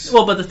power is.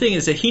 Well, but the thing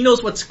is that he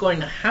knows what's going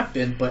to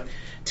happen, but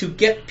to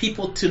get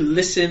people to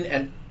listen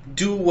and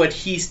do what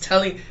he's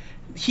telling...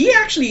 He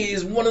actually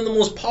is one of the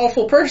most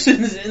powerful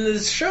persons in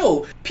this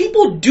show.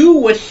 People do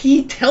what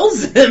he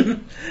tells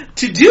them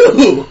to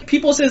do.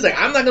 People says like,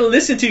 I'm not going to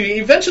listen to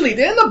you. Eventually,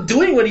 they end up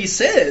doing what he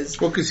says.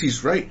 Well, because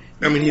he's right.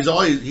 I mean,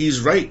 he's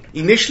right.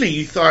 Initially,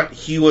 you thought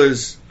he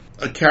was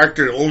a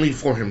character only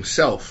for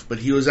himself, but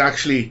he was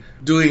actually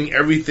doing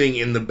everything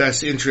in the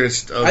best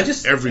interest of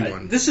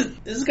everyone. This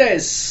guy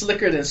is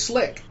slicker than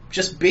slick.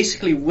 Just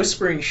basically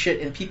whispering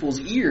shit in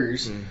people's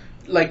ears.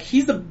 Like,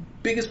 he's the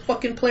biggest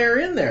fucking player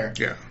in there.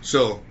 Yeah.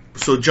 So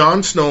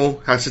Jon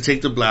Snow has to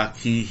take the Black.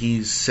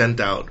 He's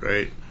sent out,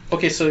 right?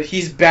 Okay, so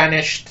he's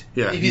banished.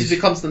 Yeah. He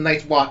becomes the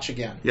Night's Watch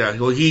again. Yeah.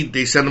 Well,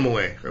 they send him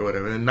away or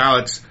whatever, and now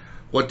it's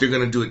what they're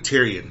gonna do with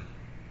Tyrion.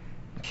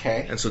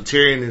 Okay. And so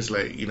Tyrion is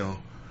like,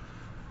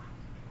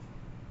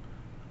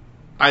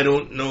 I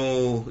don't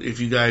know if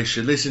you guys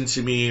should listen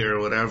to me or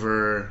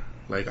whatever.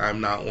 Like,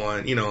 I'm not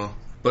one,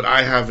 but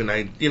I have an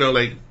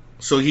idea,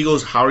 so he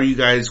goes, how are you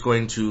guys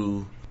going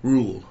to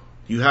rule?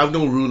 You have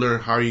no ruler,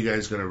 how are you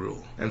guys going to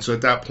rule? And so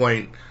at that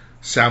point,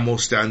 Samwell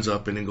stands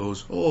up and he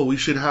goes, oh, we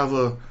should have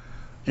the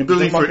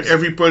ability for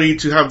everybody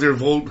to have their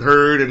vote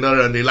heard, and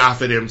they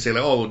laugh at him, say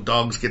like, oh,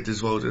 dogs get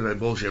this vote, and like,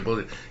 bullshit.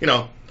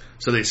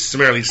 So they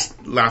summarily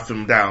laugh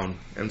him down.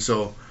 And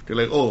so they're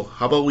like, oh,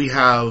 how about we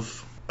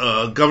have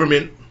a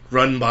government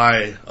run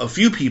by a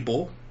few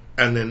people,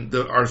 and then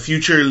our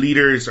future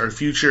leaders, our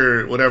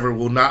future whatever,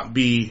 will not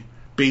be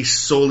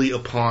based solely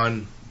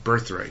upon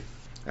birthright.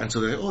 And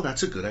so they're like, oh,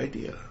 that's a good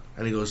idea.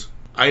 And he goes,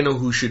 I know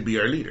who should be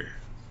our leader.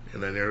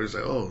 And then everyone's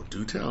like, oh,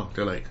 do tell.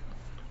 They're like,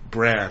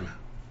 Bran.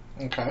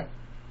 Okay.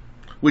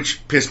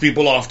 Which pissed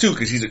people off too,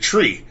 because he's a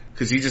tree.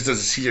 Because he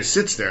just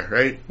sits there,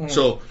 right?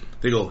 So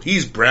they go,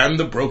 he's Bran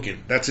the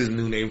Broken. That's his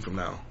new name from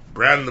now.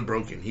 Bran the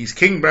Broken. He's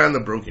King Bran the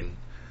Broken.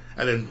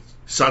 And then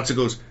Sansa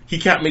goes, he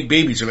can't make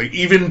babies. They're like,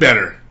 even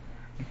better.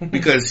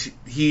 Because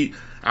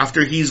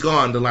after he's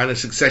gone, the line of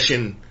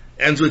succession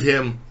ends with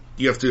him.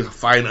 You have to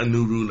find a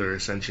new ruler,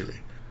 essentially.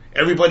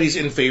 Everybody's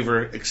in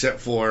favor except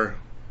for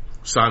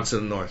Sansa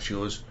in the North. She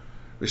goes,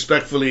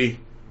 respectfully,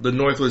 the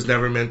North was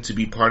never meant to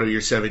be part of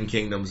your 7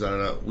 kingdoms.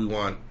 We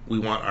want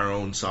our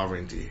own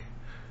sovereignty.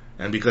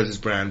 And because it's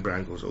Bran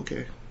goes,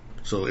 okay.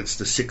 So it's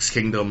the 6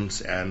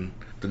 kingdoms and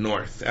the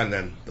North, and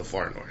then the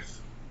far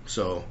North.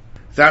 So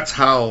that's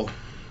how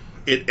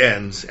it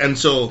ends. And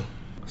so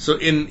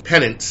in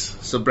penance,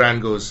 so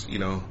Bran goes,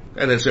 and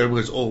then so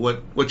everyone goes, oh,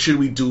 what should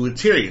we do with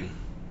Tyrion?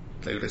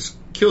 Like, let's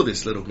kill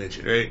this little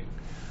midget, right?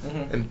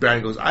 Mm-hmm. And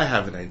Bran goes, I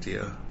have an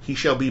idea. He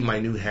shall be my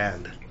new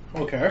hand.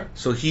 Okay.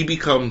 So he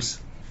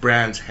becomes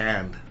Bran's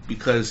hand,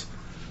 because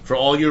for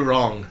all your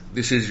wrong,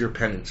 this is your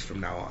penance from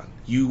now on.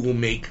 You will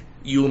make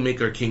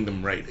our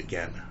kingdom right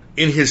again.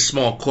 In his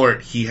small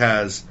court, he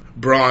has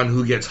Bronn,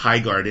 who gets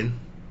Highgarden.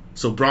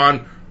 So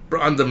Bronn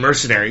the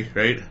mercenary,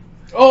 right?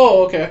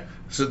 Oh, okay.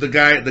 So the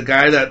guy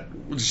that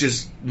was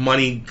just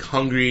money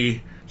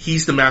hungry,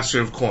 he's the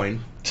master of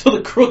coin. So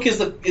the crook is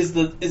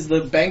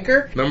the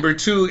banker? Number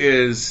 2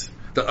 is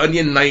the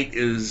Onion Knight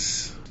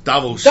is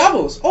Davos.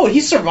 Oh,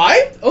 he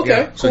survived? Okay.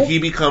 Yeah, so he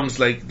becomes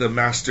like the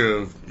master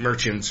of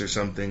merchants or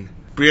something.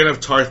 Brienne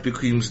of Tarth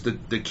becomes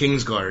the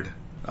King's Guard.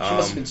 She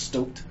must have been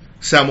stoked.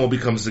 Samuel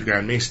becomes the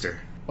Grand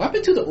Maester. What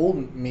happened to the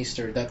old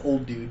Maester, that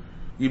old dude?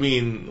 You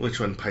mean which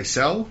one?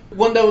 Pycelle? The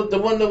one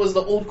that was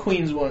the old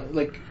Queen's one,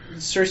 like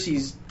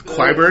Cersei's.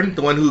 Qyburn,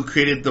 the one who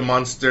created the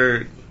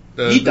monster.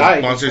 He died.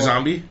 The monster before.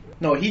 Zombie.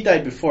 No, he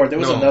died before. There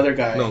was another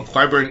guy. No,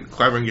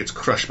 Qyburn gets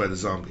crushed by the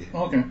zombie.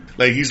 Okay.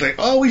 Like he's like,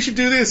 oh, we should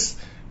do this.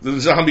 The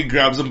zombie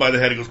grabs him by the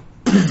head and goes,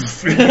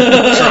 poof, and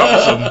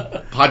drops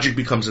him. Podrick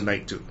becomes a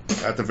knight too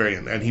at the very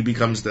end, and he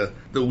becomes the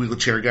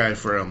wheelchair guy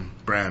for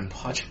Bran.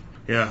 Podrick.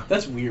 Yeah.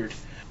 That's weird.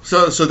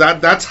 So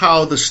that's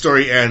how the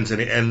story ends, and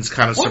it ends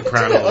kind of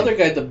soprano. What happened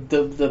to the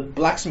other guy, the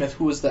blacksmith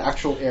who was the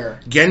actual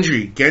heir?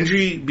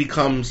 Gendry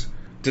becomes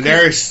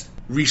Daenerys.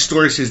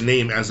 Restores his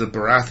name as a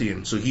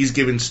Baratheon, so he's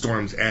given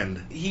Storm's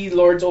End. He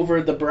lords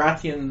over the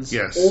Baratheons.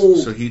 Yes. Oh.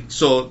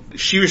 So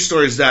she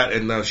restores that,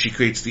 and now she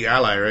creates the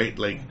ally, right?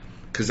 Like,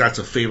 because that's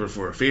a favor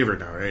for a favor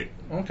now, right?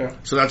 Okay.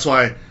 So that's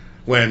why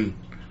when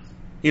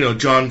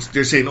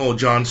they're saying, oh,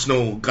 Jon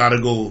Snow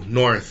gotta go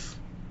north.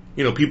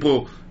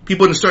 People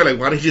in the story like,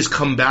 why don't he just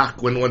come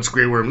back once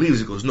Grey Worm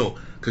leaves? He goes, no,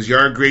 because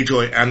Yara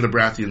Greyjoy and the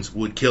Baratheons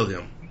would kill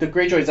him. The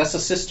Greyjoys, that's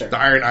a sister. The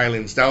Iron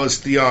Islands. That was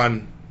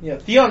Theon. Yeah,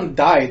 Theon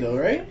died though,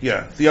 right?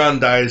 Yeah, Theon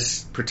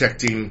dies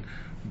protecting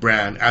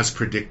Bran as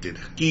predicted.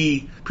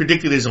 He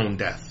predicted his own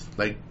death,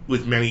 like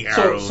with many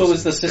arrows. So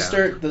is the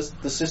sister?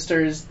 The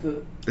sister is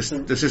the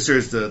sister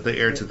is the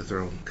heir to the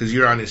throne because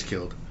Euron is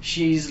killed.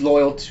 She's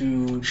loyal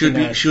to.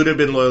 Should have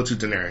been loyal to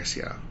Daenerys.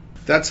 Yeah,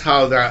 that's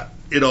how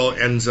it all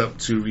ends up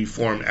to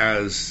reform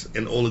as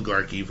an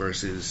oligarchy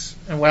versus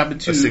and what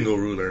happened to a single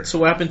ruler. So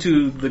what happened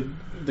to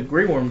the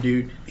Grey Worm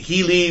dude?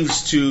 He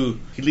leaves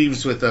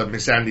with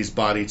Missandei's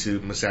body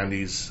to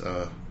Missandei's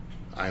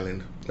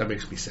island. That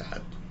makes me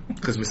sad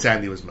because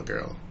Missandei was my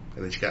girl,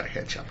 and then she got her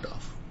head chopped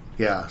off.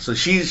 Yeah, so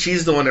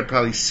she's the one that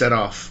probably set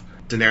off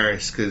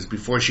Daenerys because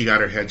before she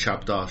got her head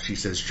chopped off, she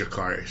says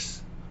Dracarys,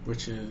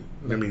 which is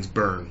that means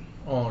burn.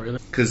 Oh, really?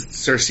 Because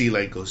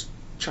Cersei goes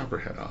chop her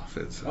head off.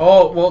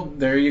 Oh well,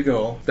 there you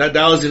go. That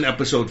was in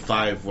episode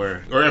 5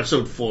 or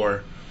episode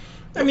 4.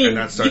 I mean,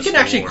 you can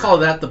actually call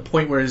that the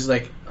point where it's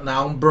like,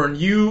 now I'm burn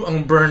you,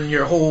 I'm burn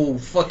your whole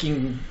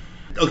fucking...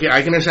 Okay,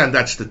 I can understand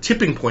that's the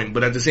tipping point,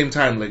 but at the same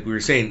time, like we were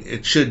saying,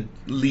 it should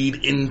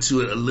lead into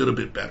it a little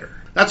bit better.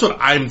 That's what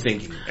I'm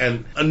thinking.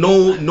 And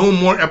no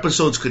more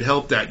episodes could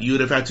help that. You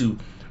would have had to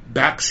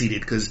backseat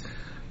it, because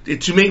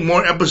to make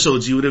more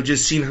episodes, you would have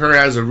just seen her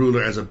as a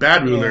ruler, as a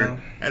bad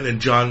ruler, and then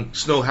Jon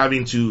Snow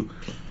having to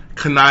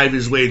connive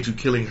his way into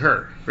killing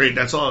her. Right?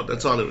 That's all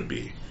it would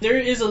be. There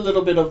is a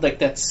little bit of like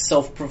that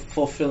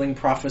self-fulfilling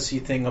prophecy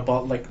thing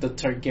about like the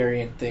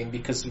Targaryen thing,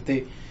 because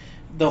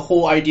the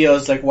whole idea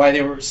is like why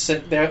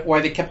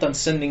they kept on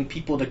sending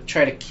people to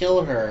try to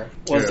kill her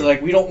was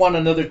like, we don't want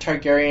another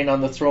Targaryen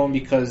on the throne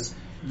because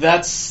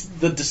that's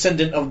the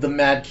descendant of the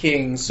Mad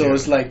King, so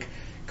it's like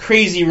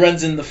crazy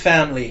runs in the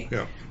family.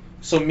 Yeah.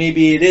 So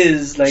maybe it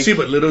is like... See,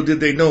 but little did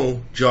they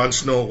know Jon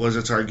Snow was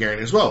a Targaryen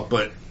as well,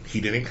 but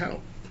he didn't count.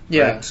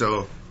 Yeah. Right?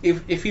 So...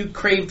 If he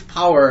craved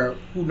power,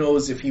 who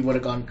knows if he would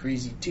have gone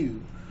crazy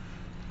too.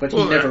 But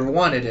he never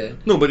wanted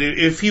it. No, but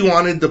if he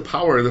wanted the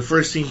power, the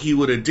first thing he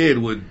would have did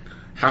would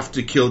have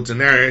to kill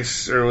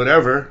Daenerys or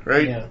whatever,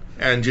 right? Yeah.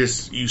 And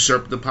just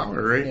usurp the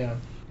power, right? Yeah.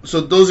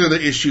 So those are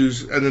the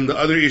issues. And then the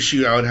other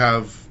issue I would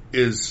have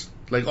is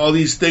like all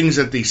these things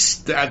that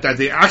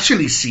they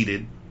actually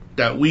seeded,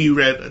 that we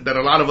read, that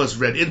a lot of us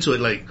read into it,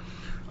 like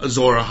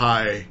Azor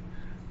Ahai,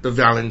 the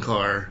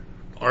Valonqar,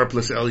 R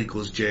plus L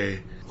equals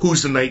J.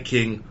 Who's the Night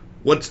King?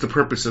 What's the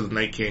purpose of the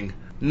Night King?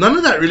 None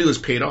of that really was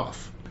paid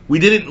off. We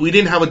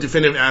didn't have a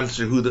definitive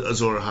answer who the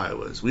Azor Ahai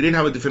was. We didn't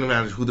have a definitive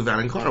answer who the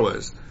Valonqar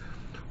was.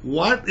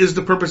 What is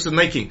the purpose of the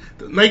Night King?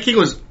 The Night King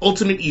was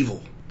ultimate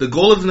evil. The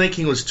goal of the Night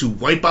King was to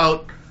wipe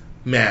out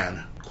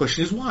man.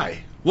 Question is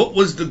why? What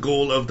was the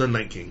goal of the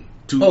Night King?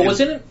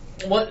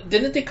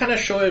 Didn't they kind of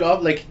show it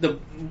off like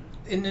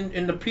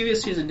in the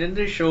previous season? Didn't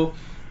they show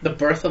the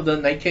birth of the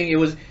Night King? He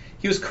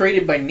was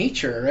created by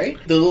nature, right?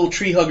 The little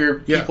tree hugger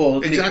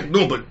people. Yeah, exactly.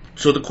 No, but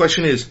so the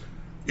question is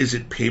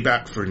it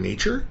payback for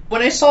nature?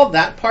 When I saw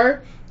that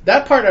part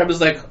I was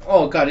like,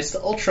 oh god, it's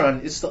the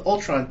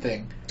Ultron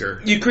thing.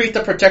 Sure. You create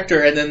the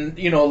protector, and then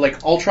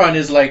like Ultron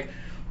is like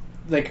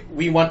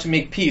we want to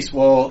make peace.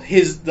 Well,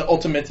 the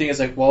ultimate thing is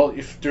like, well,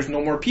 if there's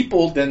no more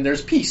people, then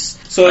there's peace.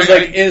 So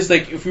it's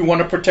like if we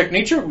want to protect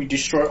nature, we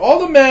destroy all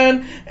the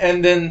man,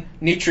 and then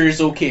nature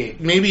is okay.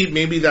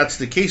 Maybe that's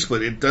the case,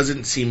 but it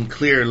doesn't seem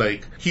clear.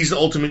 Like, he's the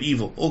ultimate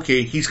evil.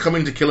 Okay, he's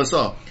coming to kill us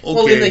all. Okay.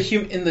 Well,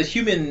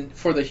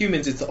 for the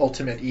humans, it's the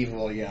ultimate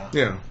evil. Yeah.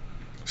 Yeah.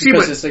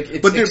 Because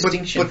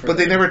extinction. But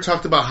they never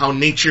talked about how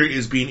nature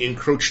is being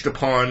encroached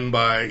upon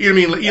by. You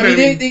know what I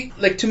mean? They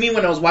like, to me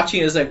when I was watching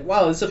it, it's like,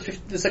 wow, it's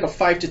like a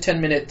 5 to 10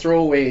 minute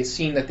throwaway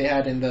scene that they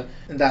had in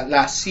that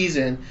last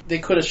season. They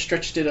could have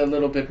stretched it a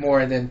little bit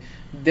more, and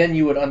then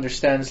you would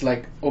understand. It's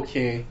like,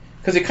 okay,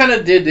 because it kind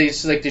of did. They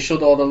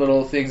showed all the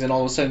little things, and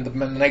all of a sudden the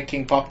Night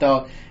King popped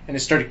out and it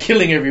started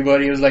killing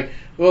everybody. It was like,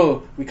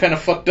 oh, we kind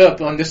of fucked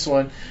up on this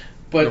one.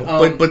 But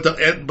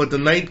the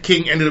Night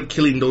King ended up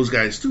killing those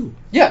guys too.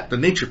 Yeah, the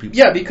nature people.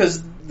 Yeah,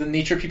 because the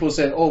nature people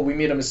said, "Oh, we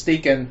made a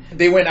mistake," and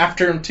they went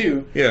after him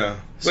too. Yeah.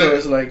 So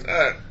it's like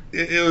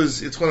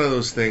it's one of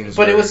those things.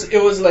 But it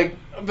was like,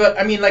 but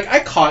I mean, like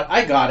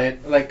I got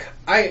it. Like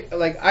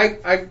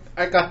I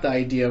got the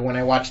idea when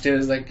I watched it.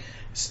 It's like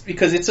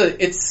because it's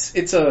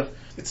the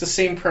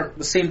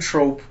same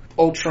trope.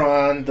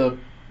 Ultron, the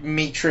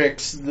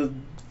Matrix, the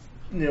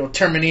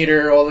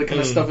Terminator, all that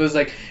kind of stuff. Is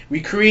like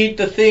we create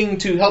the thing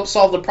to help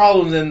solve the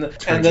problems, and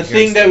the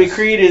thing that we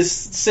create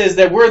says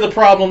that we're the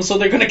problem, so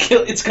they're gonna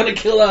kill. It's gonna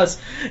kill us.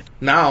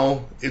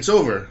 Now it's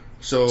over.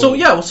 So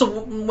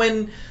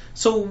when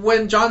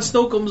Jon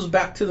Snow comes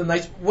back to the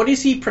Knights, what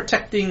is he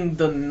protecting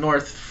the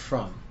North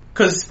from?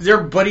 Because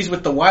they're buddies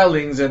with the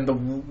wildlings, and the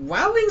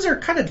wildlings are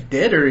kind of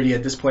dead already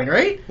at this point,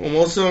 right? Well,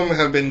 most of them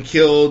have been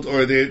killed,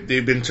 or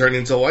they've been turned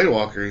into White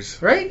Walkers.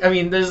 Right? I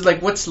mean, there's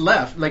like, what's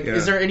left? Like,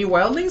 is there any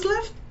wildlings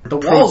left? The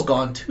wall's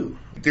gone, too.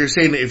 They're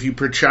saying that if you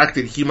protract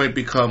it, he might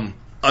become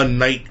a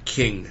Night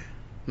King.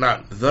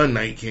 Not the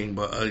Night King,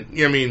 but,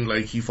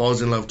 like, he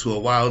falls in love to a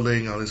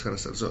wildling, all this kind of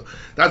stuff. So,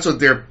 that's what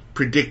they're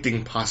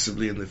predicting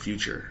possibly in the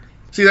future.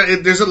 See,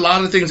 there's a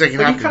lot of things that can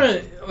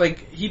happen.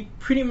 He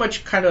pretty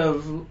much kind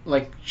of,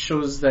 like,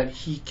 shows that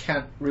he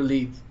can't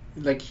really,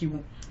 like, he's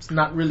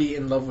not really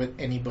in love with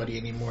anybody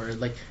anymore,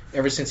 like,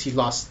 ever since he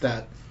lost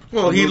that.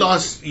 Well, he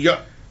lost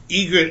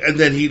Ygritte, and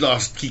then he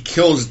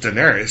kills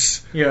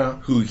Daenerys. Yeah.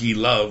 Who he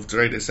loved,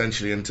 right,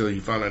 essentially, until he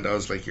found out that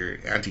was, like, your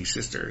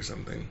auntie-sister or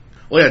something.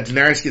 Well, yeah,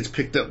 Daenerys gets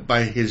picked up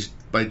by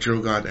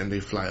Drogon, and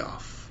they fly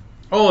off.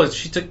 Oh,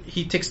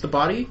 he takes the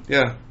body?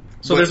 Yeah.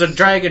 So there's a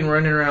dragon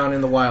running around in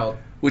the wild.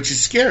 Which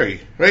is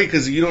scary, right?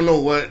 Because you don't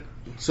know what...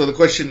 So the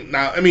question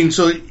now...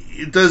 so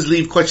it does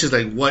leave questions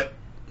like, what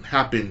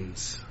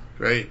happens,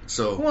 right?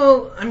 So...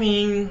 Well, I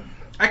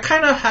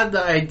kind of had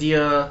the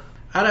idea...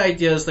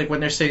 ideas, like,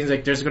 when they're saying,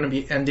 like, there's going to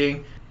be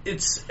ending.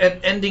 It's an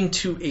ending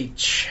to a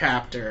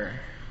chapter.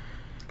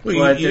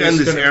 Well, you end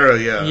this era,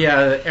 yeah.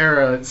 Yeah, the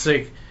era. It's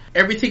like,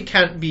 everything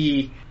can't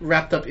be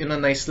wrapped up in a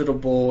nice little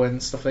bowl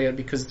and stuff like that,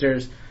 because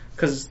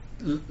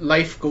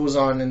life goes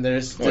on, and there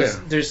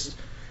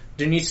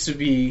needs to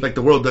be... Like,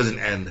 the world doesn't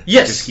end.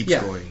 Yes. It just keeps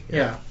going.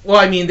 Yeah.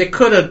 Well, they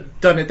could have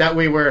done it that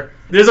way, where...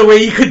 There's a way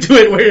you could do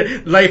it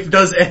where life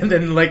does end,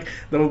 and, like,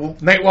 the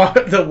White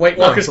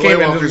Walkers came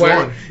and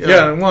won.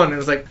 Yeah, and won. It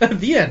was like,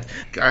 the end.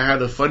 I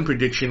had a fun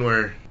prediction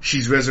where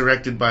she's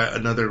resurrected by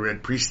another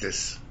Red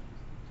Priestess.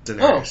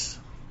 Daenerys.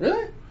 Oh,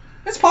 really?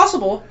 It's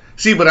possible.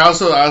 See, but I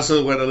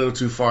also went a little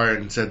too far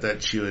and said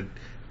that she would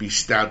be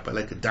stabbed by,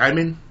 like, a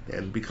diamond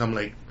and become,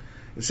 like,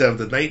 instead of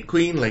the Night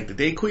Queen, like the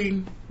Day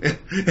Queen.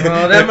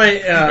 That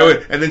might...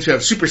 and then she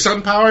have super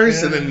sun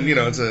powers, and then,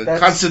 it's a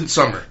constant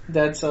summer.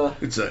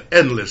 It's an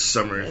endless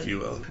summer, if you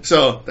will.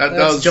 So, that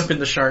was... jumping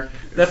the shark.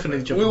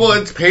 Definitely jumping. Well,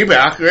 it's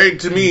payback, right?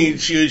 To me,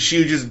 she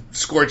just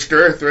scorched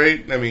earth,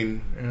 right?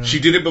 She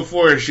did it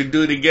before, she'd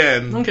do it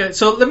again. Okay,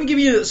 so let me give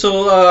you...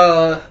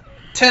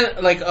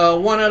 10, like,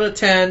 1 out of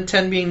 10,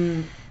 10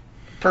 being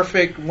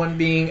perfect, 1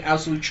 being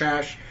absolute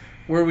trash.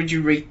 Where would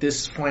you rate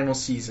this final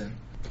season?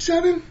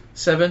 7.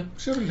 7?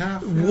 7.5. Yeah.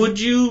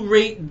 Would you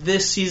rate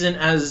this season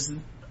as,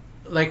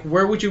 like,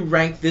 where would you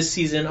rank this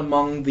season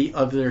among the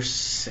other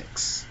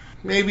 6?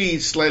 Maybe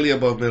slightly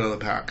above middle of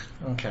the pack.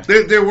 Okay.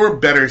 There were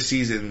better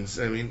seasons.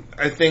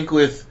 I think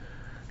with,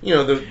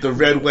 the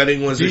Red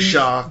Wedding was a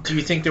shock. Do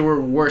you think there were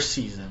worse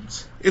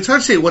seasons? It's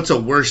hard to say what's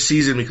a worse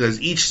season, because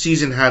each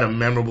season had a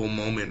memorable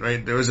moment,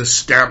 right? There was a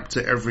stamp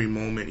to every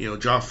moment.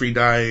 Joffrey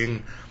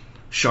dying,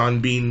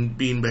 Sean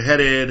being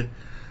beheaded,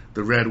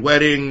 the Red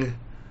Wedding.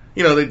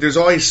 There's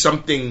always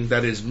something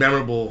that is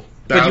memorable.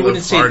 But you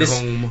wouldn't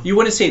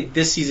say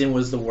this season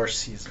was the worst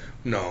season.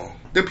 No.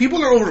 The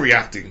people are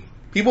overreacting.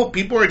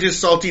 People are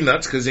just salty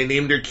nuts because they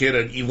named their kid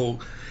an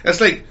evil...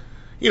 That's like,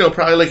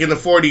 probably like in the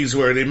 40s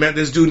where they met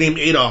this dude named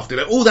Adolf. They're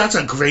like, oh, that's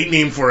a great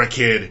name for a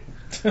kid.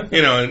 And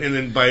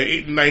then by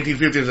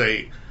 1950, it's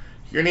like,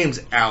 your name's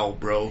Al,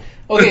 bro.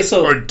 Okay,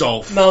 so... or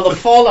Dolph. No, the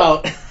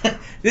fallout...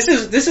 This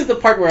is the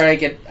part where I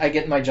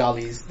get my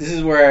jollies. This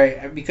is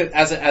where because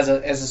as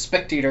a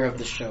spectator of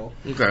the show,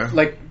 okay,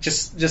 like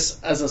just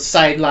as a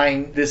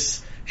sideline,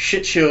 this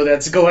shit show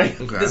that's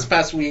going this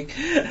past week,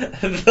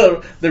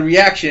 the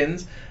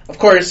reactions. Of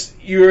course,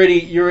 you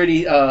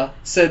already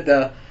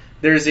said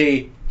there's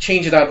a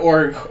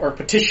change.org or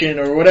petition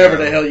or whatever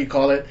the hell you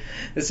call it.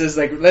 It says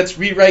like let's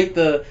rewrite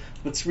the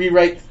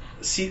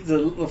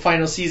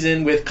final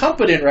season with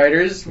competent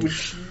writers,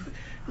 which.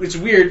 It's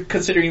weird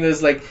considering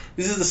this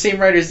is the same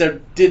writers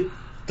that did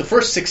the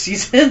first 6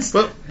 seasons.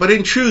 But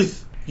in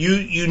truth,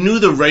 you knew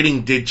the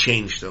writing did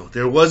change though.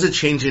 There was a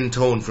change in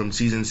tone from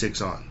season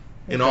 6 on.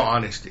 In all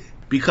honesty,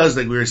 because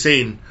like we were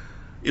saying,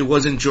 it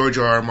wasn't George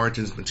R.R.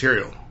 Martin's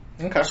material.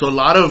 Okay. So a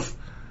lot of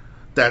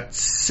that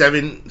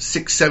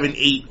 6, 7,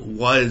 8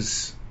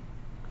 was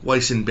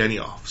Weiss and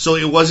Benioff. So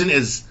it wasn't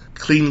as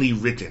cleanly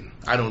written,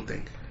 I don't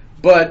think.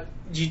 But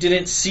you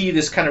didn't see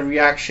this kind of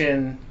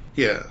reaction.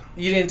 Yeah.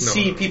 You didn't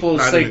see people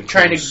trying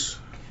to,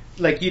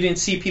 you didn't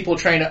see people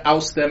trying to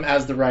oust them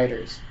as the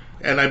writers.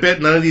 And I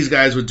bet none of these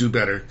guys would do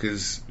better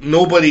because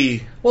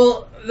nobody.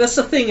 Well, that's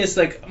the thing. Is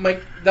like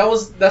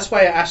that's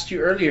why I asked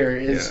you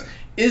earlier.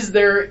 Is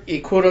there a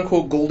quote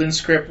unquote golden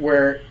script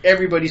where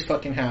everybody's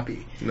fucking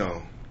happy?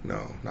 No,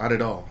 not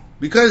at all.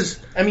 Because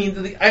I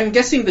mean, I'm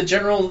guessing the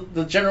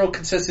general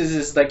consensus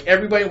is like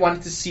everybody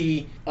wanted to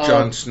see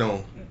Jon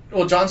Snow.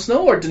 Well, Jon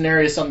Snow or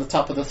Daenerys on the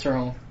top of the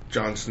throne.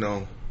 Jon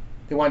Snow.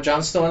 They want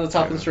Jon Snow on the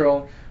top of the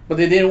throne, but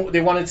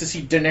they wanted to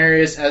see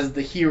Daenerys as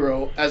the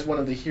hero, as one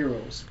of the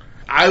heroes.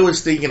 I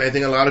think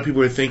a lot of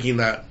people were thinking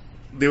that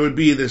there would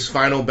be this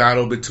final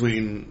battle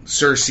between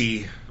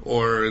Cersei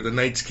or the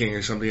Night's King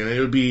or something, and it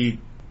would be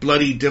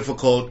bloody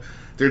difficult.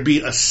 There'd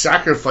be a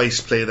sacrifice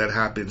play that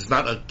happens,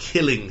 not a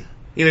killing.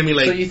 You know what I mean?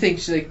 Like, so you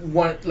think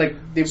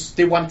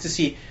they wanted to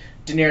see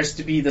Daenerys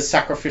to be the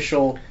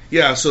sacrificial?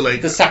 Yeah, so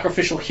like the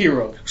sacrificial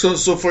hero. So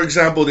for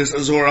example, this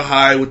Azor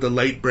Ahai with the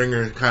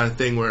Lightbringer kind of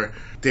thing, where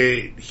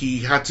he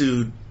had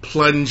to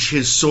plunge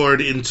his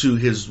sword into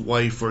his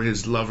wife or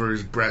his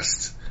lover's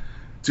breast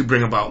to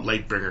bring about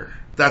Lightbringer.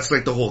 That's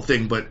like the whole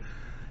thing, but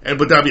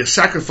that'd be a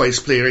sacrifice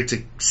play, right,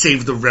 to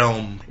save the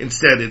realm.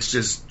 Instead, it's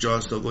just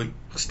Jon Snow going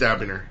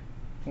stabbing her.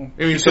 I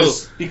mean,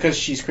 because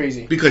she's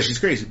crazy. Because she's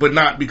crazy, but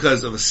not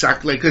because of a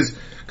because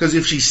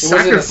if she's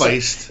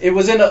sacrificed, it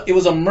was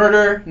a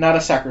murder, not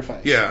a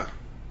sacrifice. Yeah,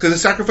 because the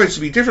sacrifice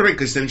would be different, right?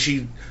 Because then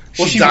she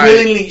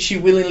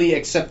willingly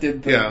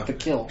accepted the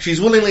kill.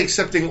 She's willingly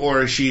accepting,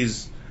 or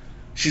she's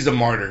a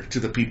martyr to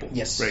the people.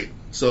 Yes, right.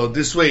 So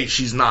this way,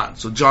 she's not.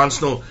 So Jon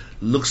Snow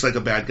looks like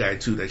a bad guy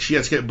too. That she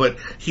has, but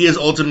he is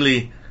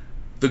ultimately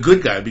the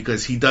good guy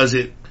because he does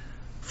it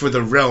for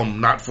the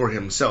realm, not for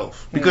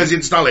himself. Because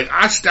it's not like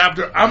I stabbed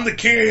her, I'm the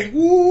king,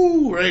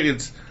 woo, right?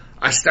 It's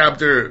I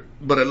stabbed her,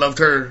 but I loved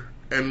her,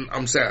 and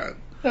I'm sad.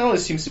 That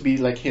always seems to be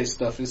like his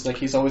stuff. It's like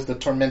he's always the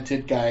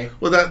tormented guy.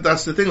 Well,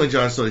 that's the thing with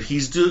Jon Snow.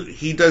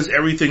 He does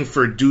everything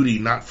for duty,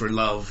 not for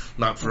love,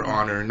 not for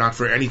honor, not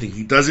for anything.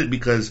 He does it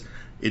because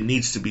it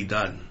needs to be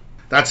done.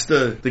 That's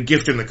the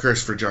gift and the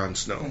curse for Jon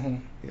Snow. Mm-hmm.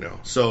 You know,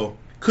 so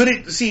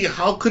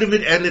how could have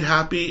it ended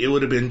happy? It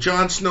would have been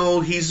Jon Snow,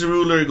 he's the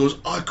ruler, he goes,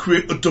 I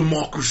create a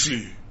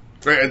democracy.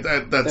 Right?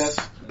 But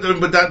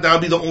that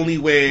would be the only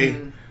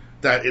way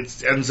that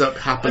it ends up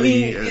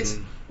happily. I mean, it's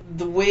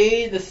the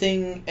way the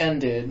thing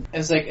ended,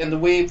 and the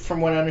way, from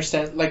what I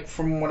understand, like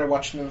from what I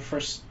watched in the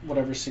first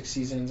 6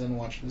 seasons and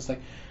watched this,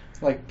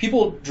 like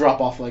people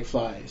drop off like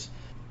flies.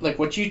 Like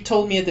what you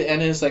told me at the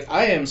end is like,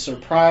 I am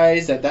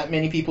surprised that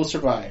many people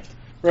survived.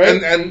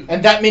 Right?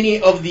 And that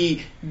many of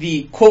the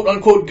quote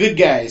unquote good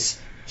guys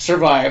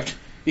survived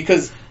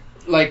because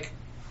like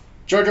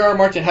George R.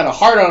 Martin had a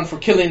hard on for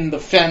killing the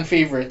fan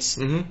favorites.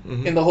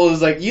 In the whole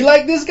is like, you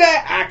like this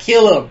guy? I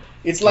kill him.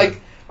 It's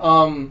like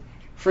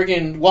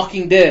friggin'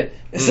 Walking Dead.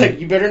 It's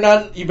like you better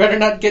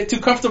not get too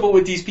comfortable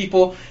with these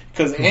people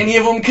because any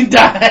of them can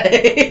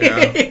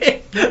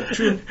die.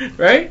 True.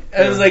 Right?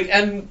 And it's like,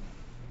 and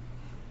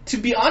to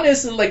be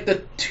honest, like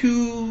the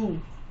two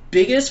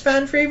biggest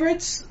fan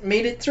favorites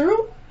made it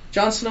through,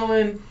 Jon Snow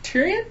and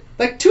Tyrion.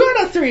 Like 2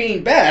 out of 3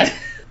 ain't bad.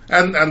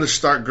 And the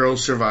Stark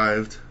girls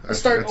survived.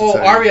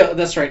 Arya.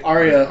 That's right,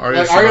 Arya.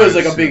 Arya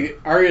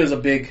is a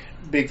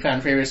big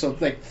fan favorite. So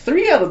like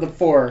 3 out of the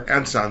 4.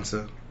 And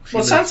Sansa.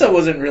 Sansa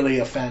wasn't really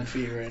a fan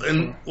favorite.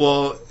 In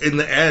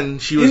the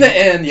end, she was. In the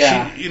end,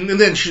 yeah. In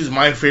the end, she was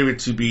my favorite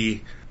to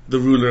be the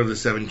ruler of the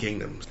 7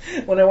 kingdoms.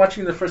 When I'm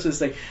watching the first,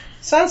 it's like,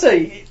 Sansa,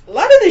 a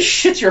lot of this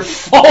shit's your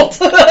fault.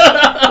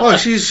 Well,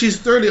 she's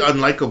thoroughly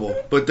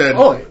unlikable, but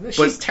then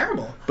she's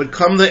terrible. But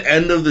come the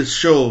end of the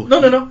show,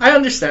 no, I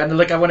understand.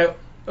 Like when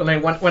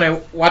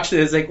I watched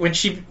it, it's like when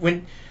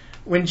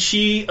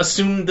she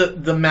assumed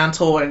the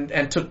mantle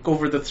and took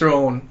over the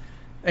throne.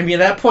 I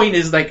mean, at that point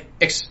is like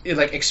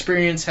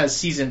experience has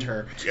seasoned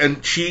her,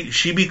 and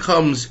she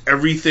becomes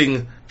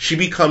everything. She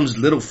becomes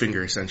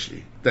Littlefinger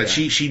essentially. That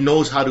she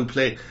knows how to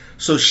play.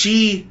 So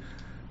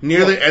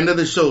near the end of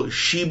the show,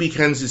 she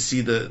begins to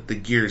see the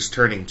gears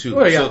turning too.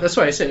 Oh yeah, that's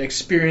why I said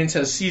experience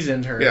has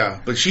seasoned her. Yeah,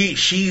 but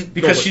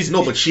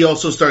but she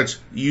also starts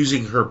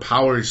using her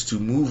powers to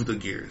move the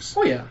gears.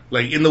 Oh yeah,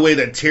 like in the way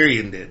that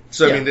Tyrion did.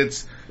 So I mean,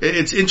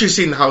 it's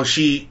interesting how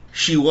she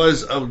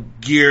was a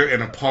gear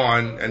and a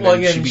pawn, and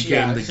then she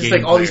became the game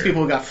like all player. These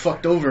people got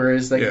fucked over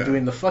is like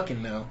doing the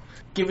fucking now.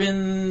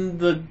 Given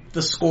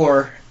the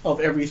score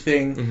of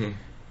everything,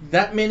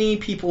 that many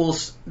people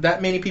survive.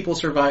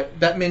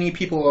 That many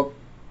people.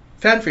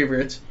 Fan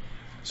favorites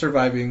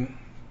surviving,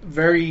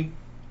 very,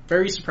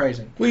 very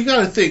surprising. Well, you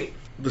gotta think,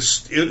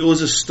 it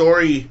was a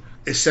story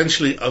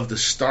essentially of the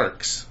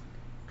Starks,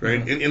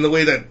 right? In the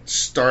way that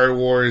Star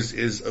Wars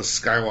is a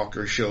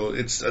Skywalker show,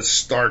 it's a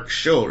Stark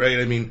show, right?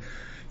 I mean,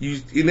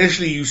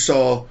 you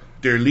saw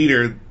their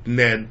leader,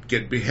 Ned,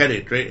 get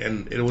beheaded, right?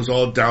 And it was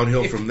all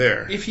downhill from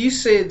there. If you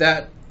say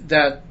that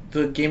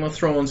the Game of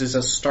Thrones is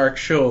a Stark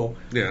show,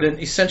 then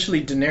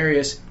essentially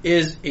Daenerys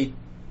is a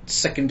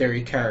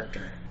secondary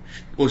character.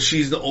 Well,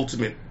 she's the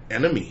ultimate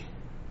enemy.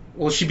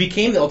 Well, she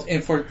became the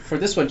ultimate, for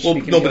this one.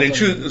 But in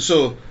truth,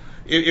 so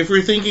if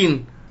we're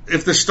thinking,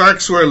 if the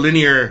Starks were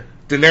linear,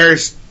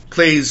 Daenerys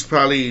plays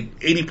probably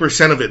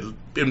 80% of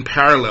it in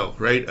parallel,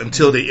 right,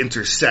 until they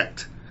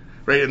intersect.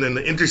 Right, and then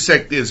the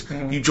intersect is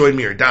you join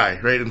me or die,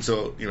 right? And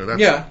so,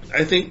 that's...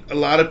 I think a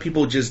lot of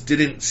people just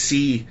didn't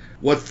see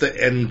what the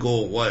end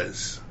goal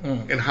was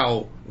and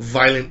how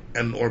violent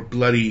and or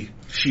bloody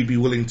she'd be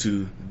willing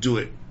to do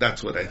it.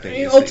 That's what I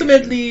think.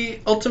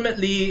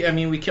 Ultimately, I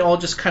mean, we can all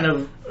just kind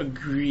of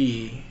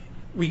agree.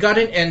 We got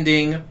an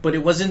ending, but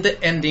it wasn't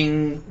the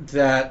ending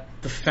that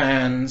the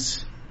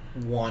fans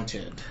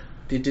wanted.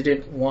 They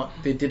didn't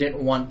want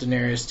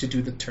Daenerys to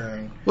do the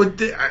turn. Well,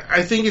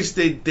 I think it's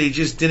they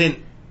just didn't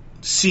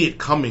see it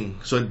coming,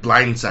 so it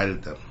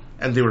blindsided them,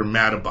 and they were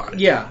mad about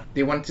it. Yeah,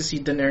 they wanted to see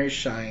Daenerys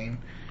shine.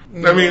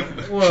 I mean,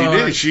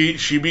 she did.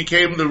 She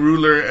became the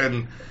ruler,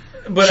 and.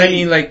 But I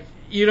mean, like,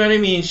 you know what I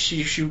mean?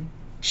 She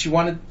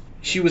wanted.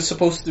 She was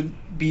supposed to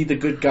be the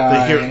good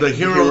guy, the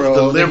hero,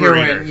 the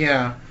liberator.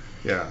 Heroine,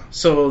 yeah.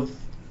 So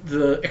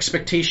the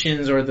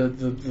expectations or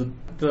the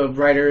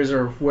writers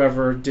or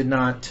whoever did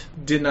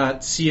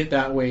not see it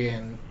that way,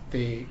 and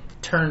they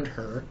turned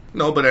her.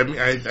 No, but I mean,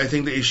 I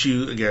think the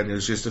issue again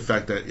is just the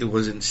fact that it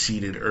wasn't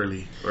seeded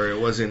early, or it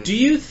wasn't. Do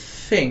you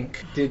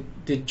think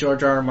did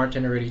George R. R.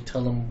 Martin already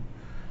tell him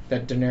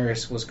that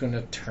Daenerys was going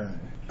to turn?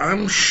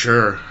 I'm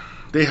sure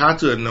they had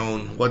to have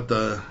known what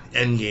the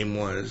end game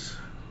was.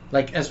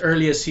 Like as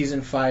early as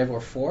season 5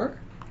 or 4?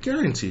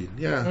 Guaranteed,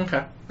 yeah.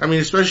 Okay. I mean,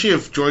 especially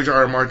if George R.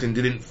 R. Martin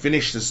didn't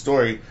finish the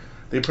story,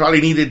 they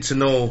probably needed to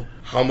know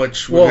how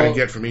much we're going to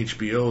get from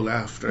HBO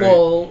left, right?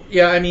 Well,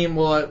 yeah, I mean,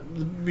 the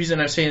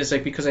reason I'm saying is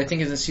like because I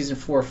think it's in season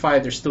 4 or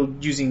 5 they're still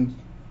using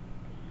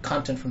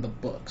content from the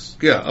books.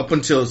 Yeah, up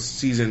until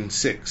season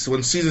 6.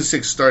 When season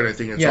 6 started, I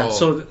think it's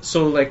all... Yeah,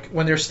 so like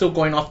when they're still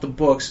going off the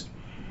books,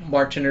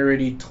 Martin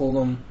already told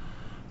them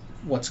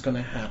what's going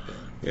to happen.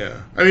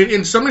 Yeah. I mean,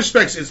 in some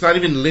respects, it's not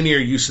even linear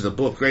use of the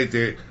book, right?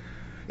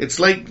 It's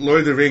like Lord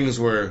of the Rings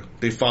where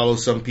they follow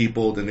some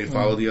people, then they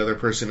follow the other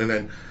person, and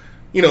then,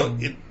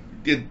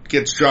 it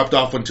gets dropped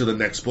off onto the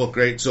next book,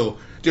 right? So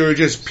they were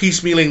just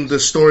piecemealing the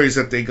stories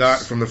that they got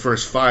from the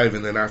first 5,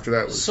 and then after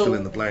that was fill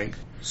in the blank.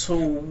 So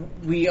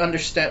we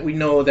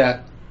know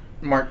that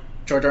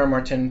George R. R.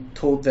 Martin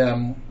told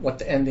them what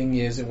the ending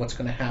is and what's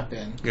going to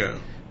happen. Yeah.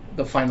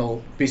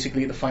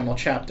 Basically the final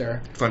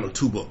chapter. Final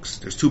 2 books.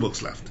 There's 2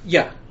 books left.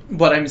 Yeah,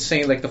 but I'm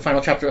saying like the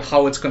final chapter,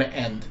 how it's going to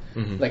end.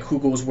 Mm-hmm. Like who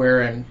goes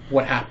where and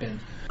what happened.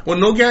 Well,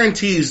 no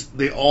guarantees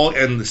they all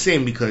end the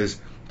same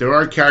because there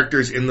are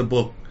characters in the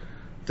book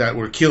that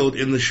were killed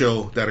in the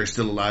show that are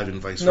still alive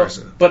and vice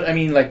versa. But I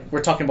mean, like,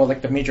 we're talking about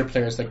like the major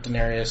players like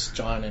Daenerys,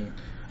 Jon, and...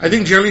 I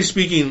think generally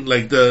speaking,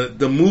 like,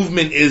 the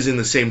movement is in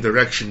the same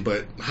direction,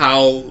 but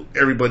how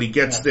everybody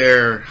gets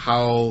there,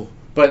 how...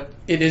 But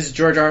it is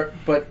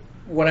but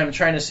what I'm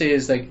trying to say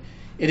is, like,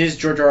 it is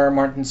George R. R.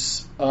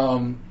 Martin's...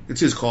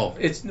 it's his call.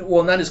 It's,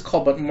 well, not his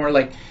call, but more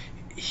like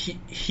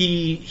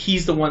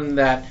he's the one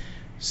that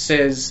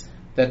says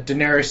that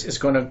Daenerys is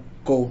going to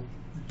go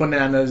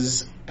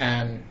bananas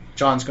and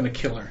Jon's going to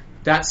kill her.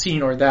 That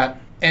scene or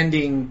that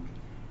ending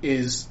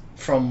is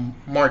from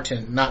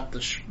Martin, not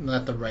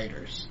the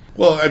writers.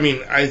 Well, I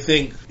mean, I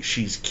think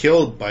she's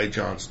killed by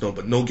Jon Snow,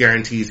 but no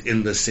guarantees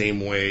in the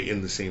same way,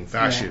 in the same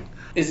fashion.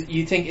 Yeah.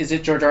 Is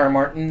it George R. R.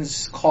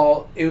 Martin's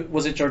call?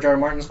 Was it George R. R.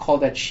 Martin's call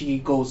that she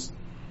goes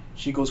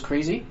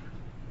crazy?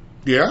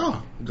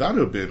 Yeah,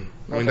 gotta have been.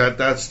 I mean,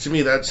 that's to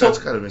me that's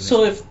gotta have been.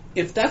 So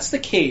if that's the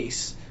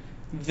case,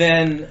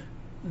 then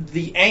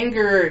the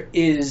anger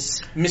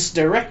is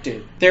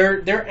misdirected.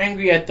 They're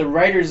angry at the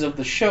writers of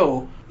the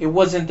show. It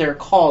wasn't their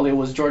call. It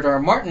was George R. R.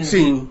 Martin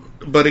who...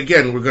 But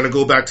again, we're going to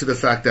go back to the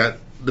fact that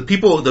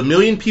the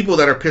million people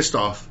that are pissed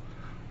off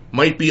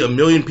might be a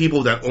million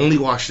people that only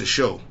watch the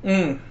show.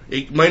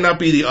 It might not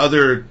be the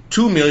other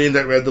 2 million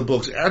that read the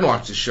books and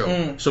watched the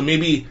show. So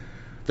maybe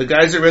the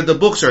guys that read the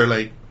books are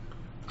like,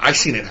 I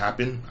seen it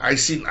happen. I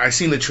seen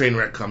the train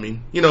wreck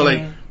coming.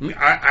 Like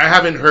I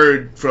haven't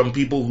heard from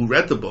people who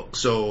read the book.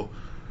 So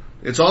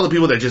it's all the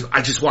people that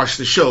I just watched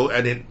the show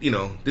and it,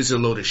 this is a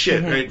load of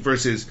shit, right?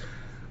 Versus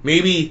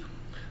maybe,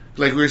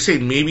 like we were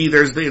saying, maybe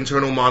there's the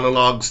internal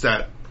monologues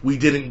that we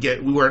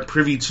weren't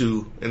privy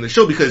to in the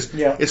show because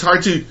it's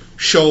hard to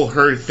show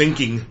her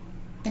thinking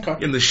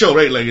in the show,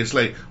 right? Like it's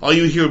like all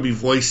you hear would be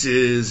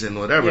voices and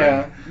whatever.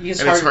 Yeah,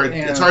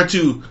 it's hard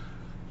to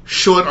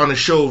show it on a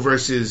show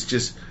versus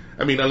just,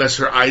 I mean, unless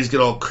her eyes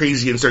get all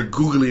crazy and start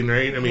googling,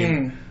 right? I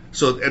mean,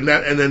 so and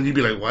then you'd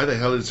be like, why the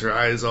hell is her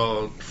eyes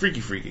all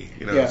freaky?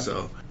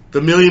 So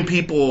the million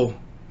people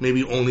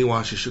maybe only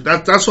watch the show.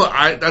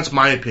 That's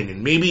my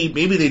opinion. Maybe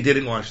they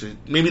didn't watch it.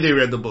 Maybe they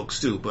read the books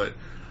too. But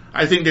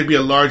I think there'd be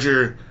a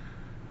larger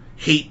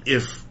hate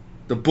if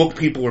the book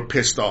people were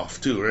pissed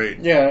off too, right?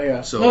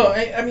 Yeah. So no,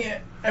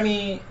 I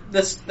mean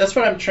that's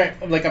what I'm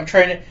trying. Like I'm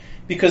trying to,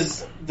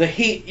 because the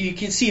hate, you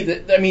can see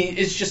that. I mean,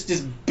 it's just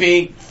this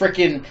big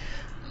freaking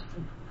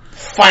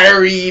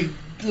fiery,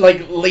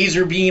 like,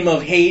 laser beam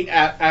of hate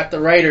at the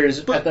writers,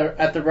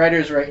 at the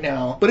writers right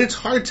now. But it's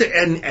hard to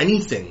end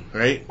anything,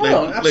 right?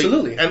 Oh,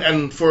 absolutely.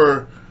 And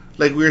for,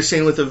 like we were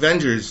saying with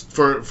Avengers,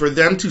 for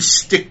them to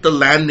stick the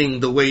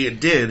landing the way it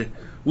did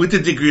with the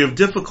degree of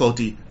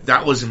difficulty,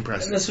 That was And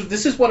impressive.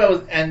 this is what I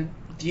was. And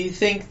do you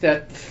think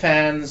that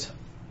fans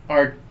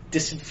are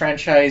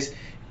disenfranchised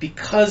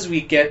because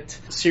we get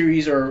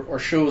series or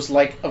shows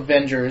like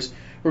Avengers,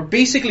 where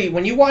basically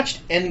when you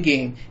watched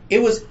Endgame, it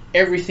was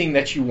everything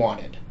that you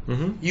wanted.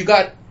 Mm-hmm. You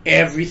got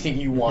everything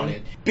you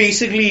wanted.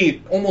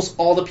 Basically, almost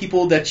all the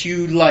people that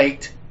you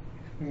liked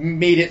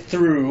made it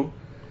through.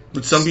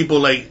 But some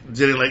people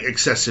didn't like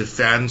excessive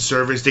fan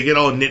service. They get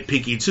all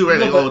nitpicky too, right?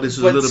 No, This is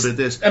a little bit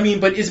this. I mean,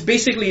 but it's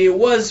basically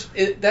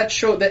that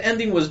show. The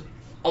ending was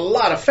a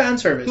lot of fan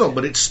service. No,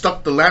 but it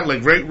stuck the land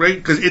right,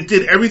 because it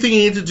did everything it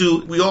needed to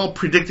do. We all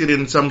predicted it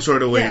in some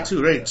sort of way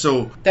too, right?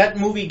 So that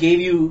movie gave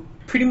you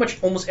pretty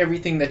much almost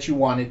everything that you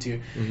wanted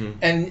to,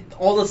 and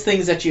all the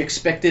things that you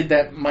expected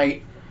that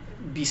might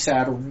be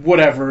sad or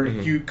whatever,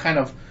 you kind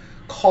of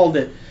called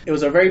it. It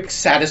was a very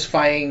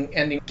satisfying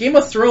ending. Game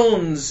of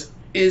Thrones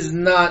is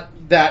not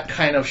that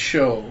kind of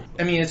show.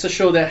 I mean, it's a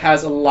show that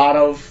has a lot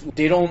of...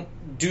 They don't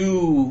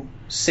do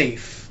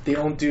safe. They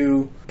don't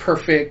do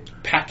perfect,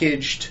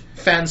 packaged,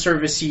 fan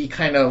servicey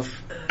kind of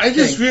I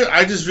just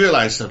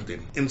realized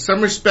something. In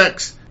some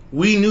respects,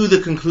 we knew the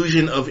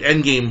conclusion of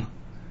Endgame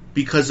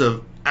because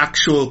of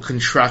actual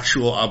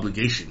contractual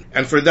obligation.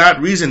 And for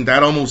that reason,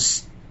 that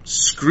almost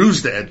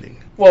screws the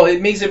ending. Well,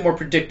 it makes it more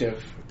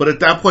predictive. But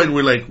at that point,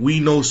 we're like, we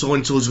know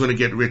so-and-so is going to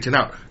get written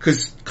out.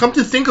 Because, come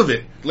to think of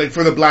it, like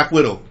for the Black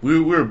Widow,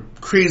 we're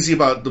crazy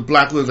about the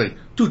Black Widow. Like,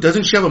 dude,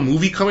 doesn't she have a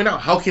movie coming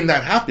out? How can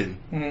that happen?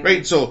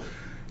 Right? So,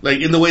 like,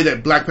 in the way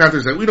that Black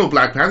Panther's like, we know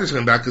Black Panther's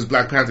coming back because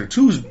Black Panther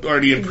 2 is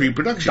already in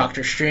pre-production.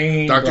 Doctor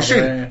Strange.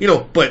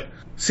 But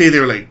say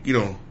they're like,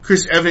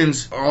 Chris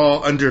Evans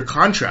all under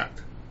contract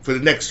for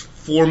the next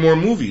 4 more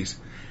movies.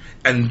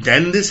 And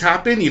then this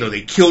happened,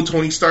 they killed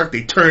Tony Stark,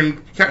 they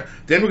turned...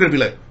 Then we're going to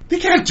be like, they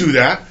can't do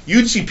that.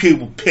 You'd see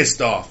people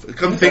pissed off.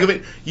 Come think of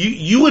it,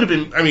 you would have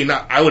been... I mean,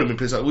 not I would have been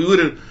pissed off. We would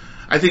have...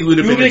 I think we would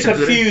have been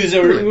confused.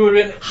 Or we would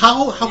have been...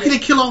 How can they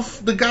kill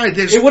off the guy?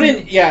 It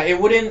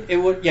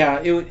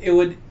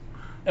would...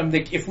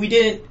 if we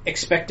didn't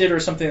expect it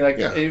or something like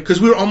that... Because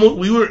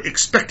we were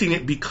expecting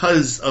it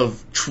because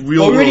of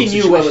real world we already knew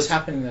situations. what was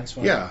happening, that's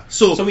why. Yeah.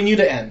 So we knew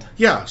the end.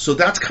 Yeah, so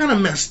that's kind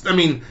of messed... I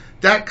mean,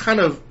 that kind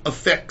of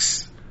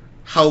affects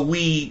how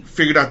we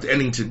figured out the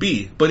ending to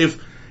be. But if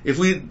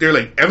they're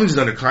like, Evans is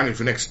under contract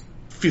for the next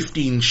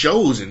 15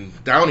 shows and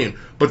Downey,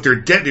 but they're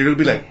dead, they're going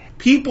to be like,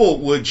 people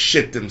would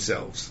shit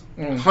themselves.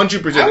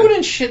 100%.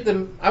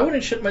 I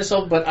wouldn't shit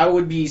myself, but I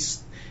would be...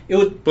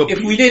 If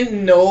we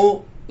didn't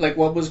know like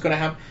what was going to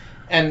happen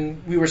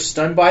and we were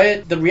stunned by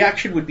it, the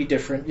reaction would be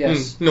different,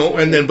 yes. But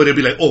it'd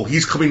be like, oh,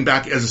 he's coming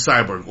back as a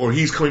cyborg, or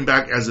he's coming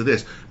back as a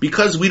this.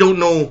 Because we don't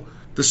know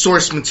the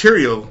source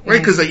material, right?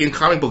 Because like in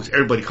comic books,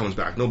 everybody comes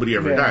back. Nobody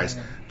ever dies.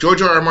 Yeah.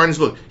 George R. Martin's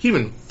book, he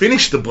even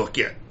finished the book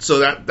yet. So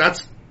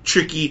that's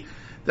tricky.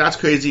 That's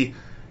crazy.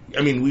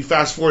 I mean, we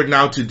fast forward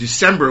now to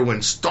December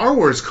when Star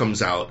Wars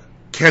comes out.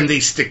 Can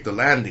they stick the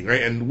landing,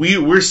 right? And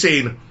we're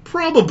saying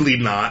probably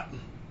not,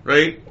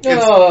 right?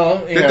 There's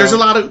a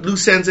lot of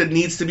loose ends that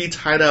needs to be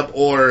tied up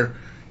or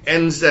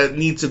ends that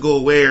need to go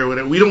away or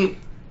whatever. We don't...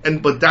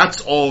 But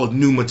that's all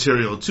new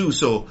material too.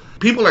 So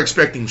people are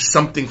expecting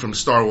something from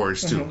Star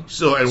Wars too.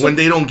 So when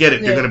they don't get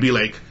it, they're gonna be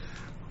like,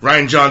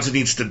 Rian Johnson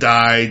needs to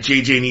die,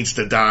 JJ needs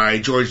to die,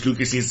 George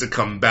Lucas needs to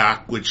come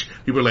back. Which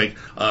people are like,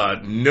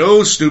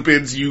 no,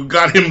 stupids, you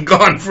got him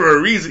gone for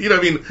a reason. You know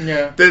what I mean?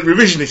 Yeah. The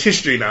revisionist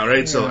history now, right?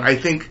 Yeah. So I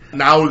think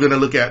now we're gonna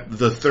look at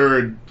the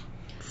third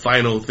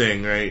final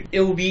thing, right?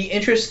 It will be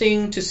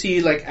interesting to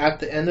see, like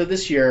at the end of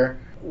this year,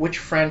 which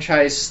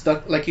franchise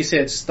stuck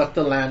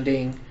the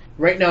landing.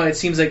 Right now, it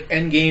seems like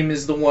Endgame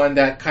is the one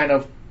that kind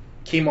of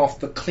came off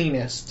the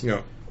cleanest.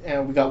 Yeah.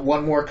 And we got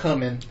one more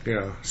coming.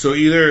 Yeah. So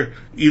either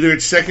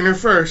it's second or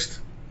first.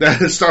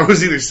 That Star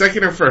Wars either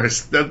second or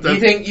first. You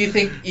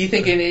think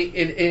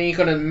it ain't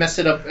gonna mess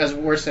it up as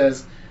worse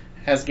as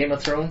Game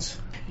of Thrones?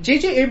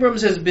 J.J.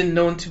 Abrams has been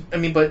known to. I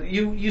mean, but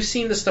you've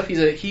seen the stuff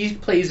he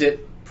plays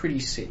it pretty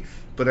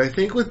safe. But I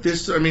think with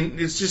this, I mean,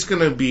 it's just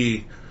gonna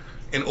be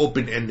an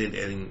open-ended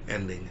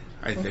ending.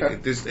 I think.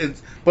 Okay.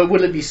 But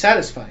will it be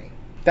satisfying?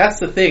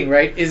 That's the thing,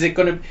 right? Is it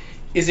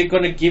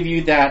gonna give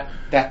you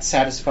that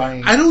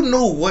satisfying? I don't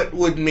know what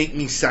would make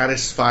me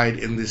satisfied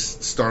in this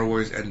Star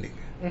Wars ending.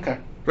 Okay.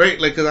 Right?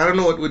 Like, cause I don't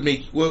know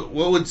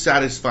what would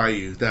satisfy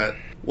you. That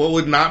what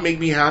would not make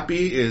me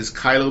happy is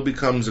Kylo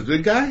becomes a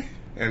good guy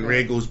and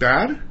Rey goes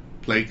bad.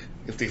 Like,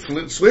 if they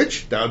flip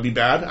switch, that would be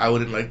bad. I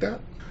wouldn't like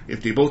that.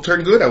 If they both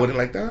turn good, I wouldn't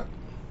like that.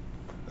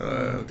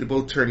 If they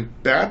both turn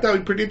bad, that would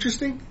be pretty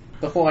interesting.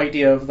 The whole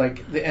idea of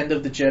like the end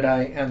of the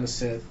Jedi and the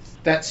Sith.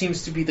 That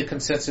seems to be the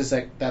consensus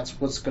that that's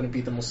what's going to be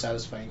the most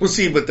satisfying. We'll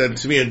see, but then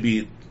to me it'd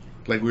be,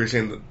 like we were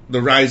saying,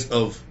 the rise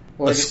of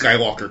a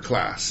Skywalker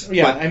class.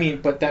 Yeah,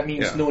 but that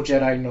means no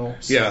Jedi, no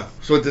Sith. Yeah,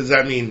 so what does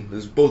that mean?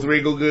 Does both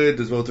Rey go good?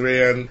 Does both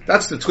Rey end?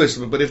 That's the twist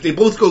of it, but if they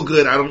both go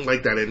good, I don't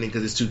like that ending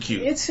because it's too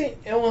cute.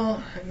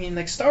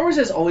 Like Star Wars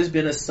has always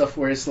been a stuff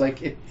where it's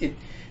like,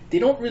 they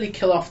don't really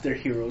kill off their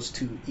heroes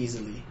too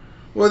easily.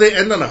 Well, they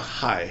end on a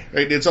high,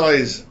 right? It's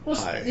always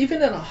high.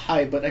 Even on a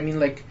high, but I mean,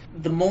 like,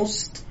 the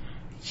most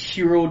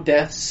hero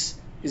deaths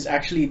is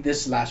actually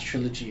this last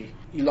trilogy.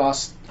 You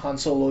lost Han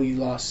Solo, you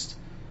lost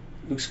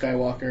Luke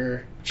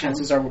Skywalker.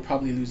 Chances are we'll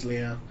probably lose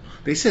Leia.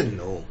 They said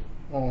no.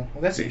 Oh, well,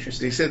 that's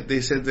interesting.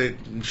 They said that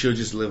she'll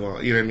just live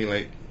on. You know what I mean?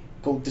 Like,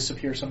 go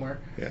disappear somewhere.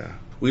 Yeah.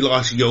 We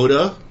lost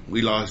Yoda.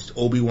 We lost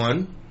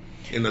Obi-Wan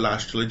in the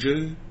last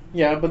trilogy.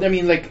 Yeah, but I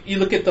mean, like, you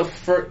look at the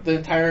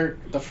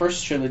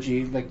first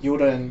trilogy, like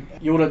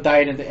Yoda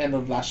died at the end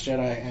of Last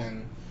Jedi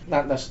and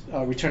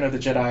Return of the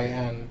Jedi,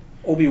 and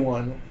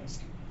Obi-Wan,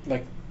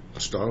 like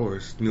Star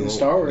Wars,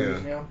 Star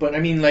Wars, yeah. But I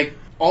mean, like,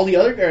 all the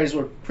other guys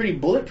were pretty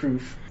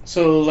bulletproof.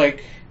 So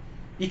like,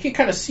 you can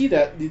kind of see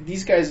that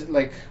these guys,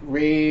 like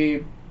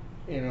Rey,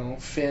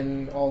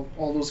 Finn,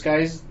 all those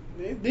guys,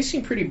 they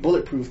seem pretty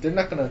bulletproof. They're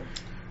not gonna.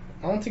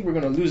 I don't think we're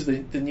gonna lose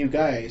the new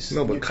guys.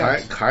 No, but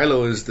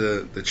Kylo is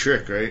the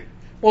trick, right?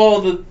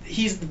 Well,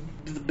 he's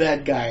the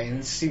bad guy,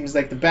 and it seems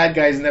like the bad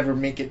guys never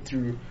make it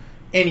through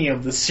any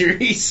of the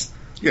series.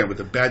 Yeah, but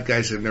the bad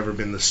guys have never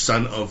been the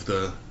son of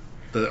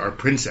our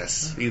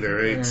princess either,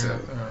 right? Yeah, so,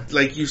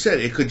 like you said,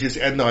 it could just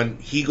end on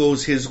he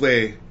goes his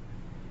way,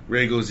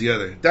 Rey goes the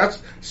other.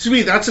 To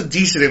me, that's a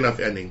decent enough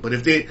ending. But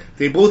if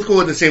they both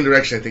go in the same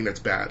direction, I think that's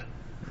bad.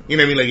 You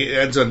know what I mean? Like, it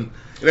ends on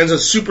a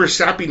super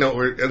sappy note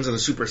or it ends on a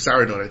super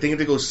sour note. I think if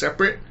they go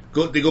separate,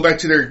 they go back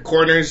to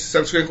their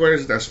subsequent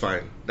corners, that's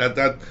fine.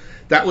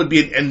 That would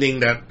be an ending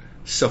that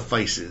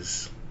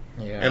suffices.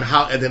 Yeah.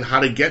 And then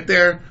how to get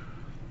there,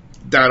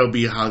 that'll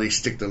be how they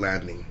stick the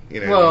landing.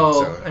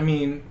 I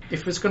mean,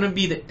 if it's going to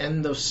be the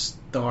end of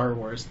Star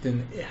Wars,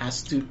 then it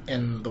has to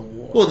end the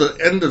war. Well, the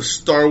end of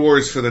Star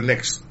Wars for the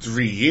next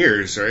 3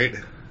 years, right?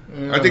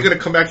 No. Are they going to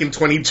come back in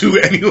 22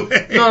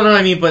 anyway? No,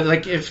 I mean, but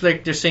like, if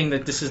like they're saying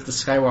that this is the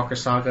Skywalker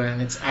saga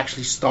and it's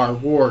actually Star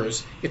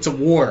Wars, it's a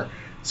war.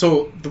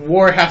 So the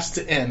war has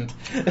to end.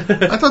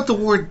 I thought the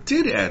war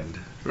did end,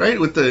 right?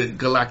 With the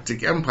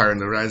Galactic Empire and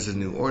the Rise of the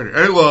New Order.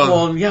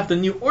 Well, we have the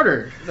New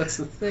Order. That's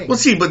the thing. Well,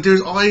 see, but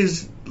there's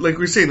always, like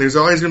we're saying, there's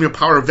always going to be a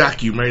power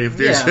vacuum, right? If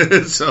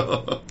there's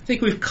so. I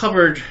think we've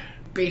covered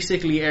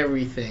basically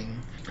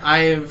everything.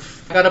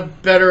 I've got a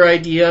better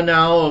idea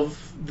now of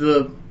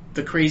the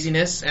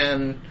craziness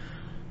and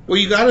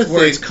you gotta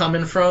where it's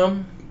coming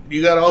from.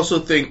 You gotta also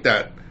think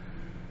that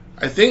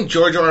I think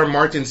George R.R.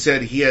 Martin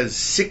said he has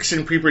 6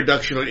 in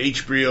pre-production with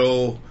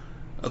HBO,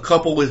 a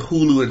couple with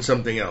Hulu, and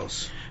something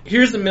else.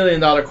 Here's the $1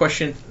 million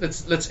question.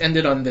 Let's end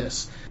it on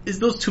this. Is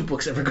those 2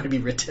 books ever going to be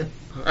written?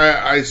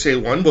 I say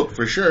 1 book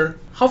for sure.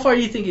 How far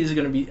do you think he's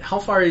going to be? How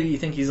far do you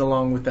think he's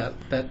along with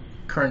that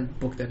current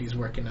book that he's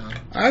working on?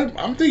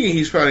 I'm thinking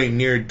he's probably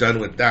near done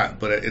with that,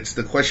 but it's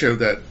the question of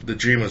The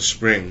Dream of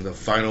Spring, the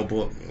final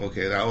book.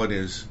 Okay, that one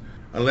is,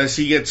 unless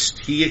he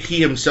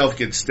himself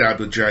gets stabbed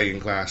with dragon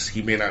glass,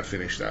 he may not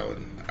finish that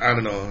one. I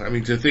don't know. I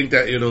mean, to think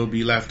that it'll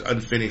be left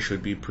unfinished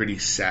would be pretty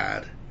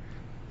sad.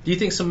 Do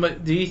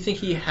you think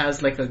he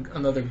has like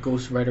another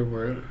ghostwriter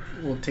where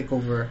will take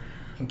over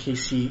in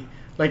case he,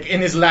 like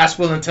in his last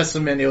will and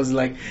testament, it was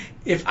like,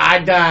 if I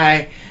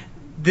die,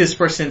 this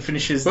person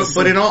finishes.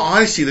 But in all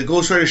honesty, the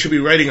ghostwriter should be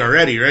writing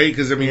already, right?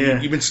 Because I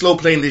mean, you've been slow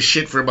playing this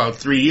shit for about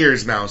 3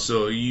 years now,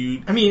 so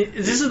you. I mean,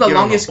 this is the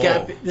longest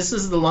gap. This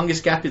is the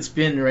longest gap it's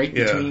been, right,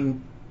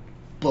 between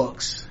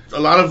books. A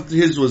lot of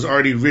his was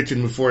already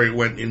written before it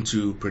went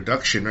into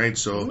production, right?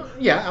 So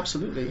yeah,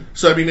 absolutely.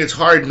 So I mean, it's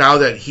hard now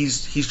that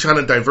he's trying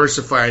to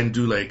diversify and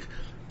do like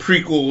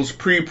prequels,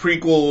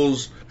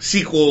 pre-prequels,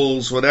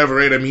 sequels, whatever,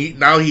 right? I mean,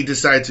 now he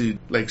decided to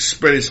like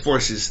spread his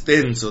forces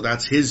thin, so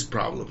that's his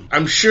problem.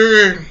 I'm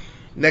sure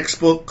next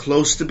book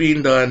close to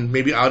being done,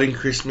 maybe out in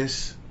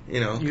Christmas,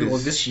 Well,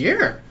 this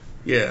year.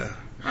 Yeah.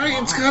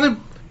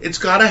 It's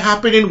gotta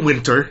happen in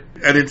winter,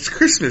 and it's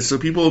Christmas, so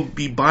people will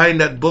be buying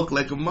that book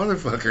like a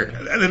motherfucker.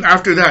 And then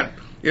after that,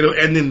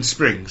 end in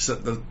spring. So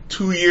the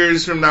 2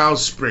 years from now,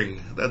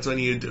 spring. That's when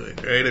you do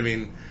it, right? I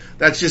mean,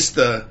 that's just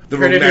the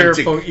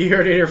romantic. You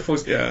heard it here,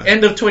 folks. Yeah.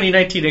 End of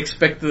 2019.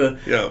 Expect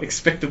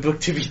the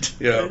book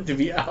to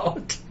be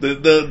out.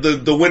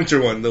 The winter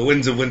one, the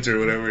Winds of Winter,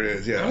 whatever it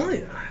is. Yeah.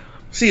 Oh,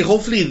 See,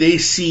 hopefully they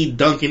see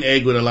Dunk and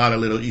Egg with a lot of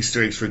little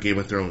Easter eggs for Game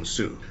of Thrones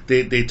too.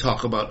 They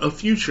talk about a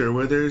future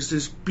where there's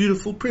this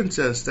beautiful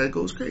princess that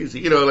goes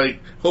crazy.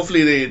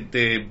 Hopefully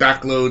they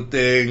backload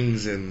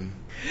things and.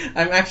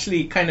 I'm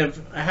actually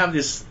I have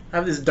this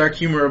dark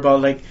humor about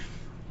like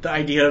the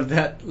idea of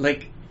that,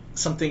 like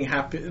something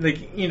happened,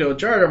 like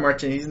George R.R.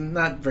 Martin, he's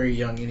not very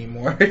young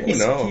anymore.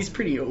 He's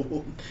pretty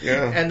old.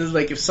 Yeah. And it's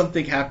like if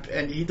something happened,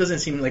 and he doesn't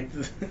seem like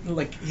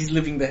he's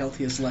living the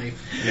healthiest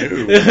life.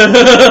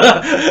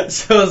 No.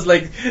 So it's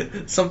like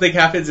something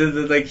happens and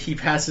then like he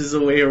passes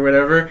away or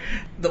whatever.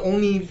 The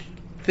only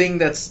thing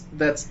that's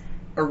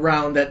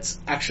around that's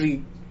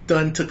actually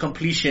done to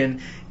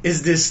completion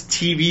is this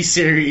TV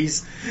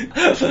series.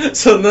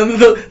 So none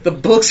of the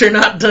books are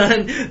not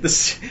done.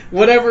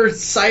 Whatever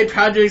side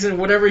projects and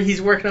whatever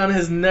he's working on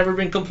has never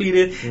been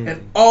completed.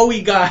 And all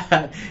we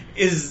got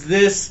is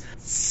this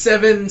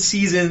 7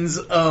 seasons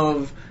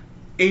of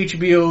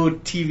HBO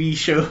TV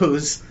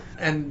shows.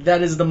 And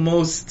that is the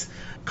most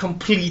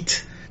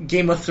complete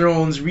Game of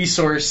Thrones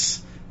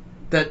resource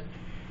that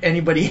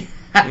anybody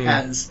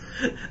has,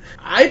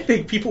 I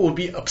think people will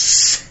be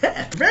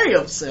upset, very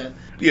upset.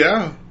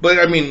 Yeah, but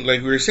I mean,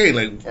 like we were saying,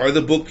 like, are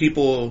the book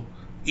people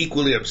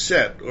equally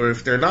upset, or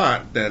if they're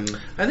not, then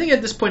I think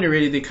at this point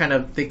already they kind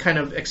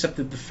of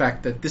accepted the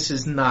fact that this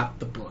is not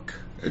the book.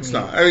 It's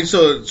not. I mean,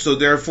 so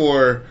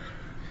therefore,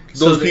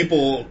 those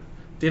people,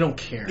 they don't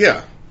care.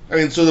 Yeah, I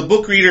mean, so the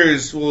book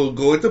readers will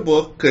go with the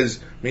book because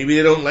maybe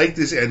they don't like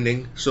this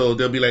ending, so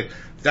they'll be like,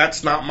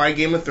 "That's not my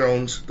Game of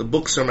Thrones. The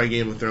books are my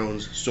Game of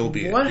Thrones. So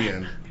be it." The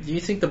end. Do you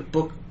think the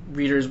book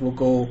readers will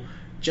go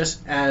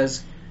just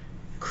as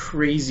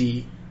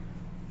crazy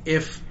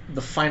if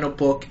the final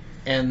book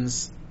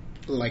ends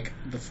like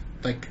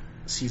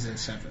season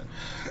 7?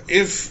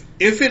 If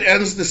it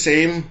ends the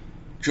same,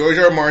 George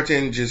R. R.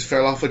 Martin just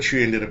fell off a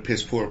tree and did a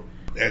piss poor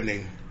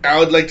ending. I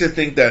would like to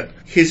think that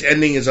his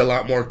ending is a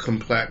lot more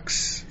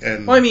complex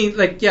and. Well, I mean,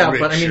 but I mean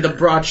richer. the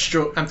broad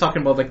stroke. I'm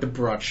talking about the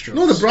broad strokes.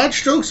 No, the broad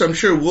strokes I'm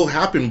sure will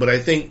happen, but I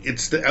think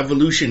it's the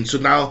evolution. So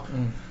now,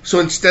 so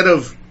instead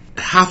of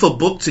half a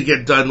book to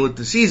get done with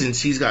the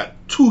seasons, he's got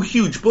 2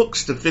 huge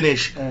books to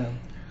finish.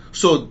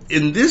 So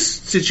in this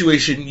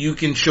situation, you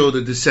can show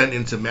the descent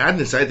into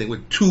madness, I think,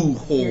 with 2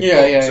 whole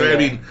books. Right? I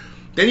mean,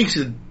 then you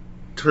see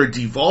her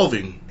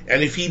devolving.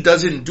 And if he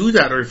doesn't do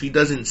that, or if he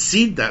doesn't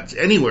seed that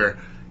anywhere,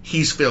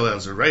 he's failed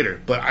as a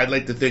writer. But I'd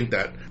like to think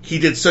that he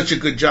did such a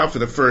good job for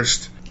the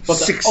first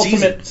 6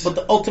 seasons. But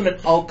the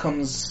ultimate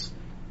outcomes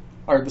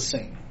are the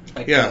same.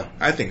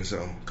 I think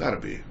so. Gotta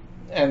be.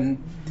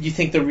 And you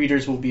think the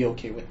readers will be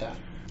okay with that?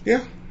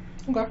 Yeah.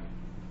 Okay.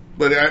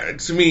 But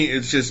to me,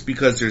 it's just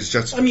because there's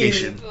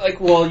justification. I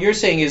mean, you're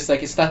saying is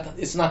it's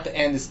not the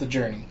end, it's the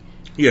journey.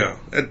 Yeah.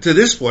 To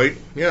this point,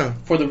 yeah.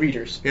 For the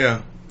readers.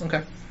 Yeah.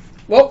 Okay.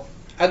 Well,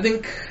 I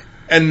think.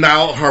 And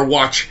now our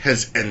watch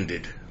has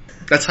ended.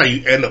 That's how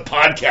you end a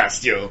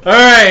podcast, yo. All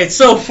right.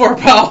 So for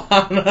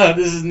Palhana,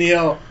 this is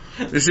Neil.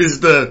 This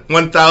is the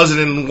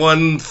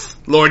 1001th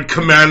Lord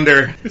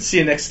Commander. See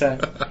you next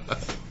time.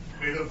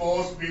 May the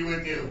force be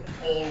with you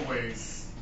always.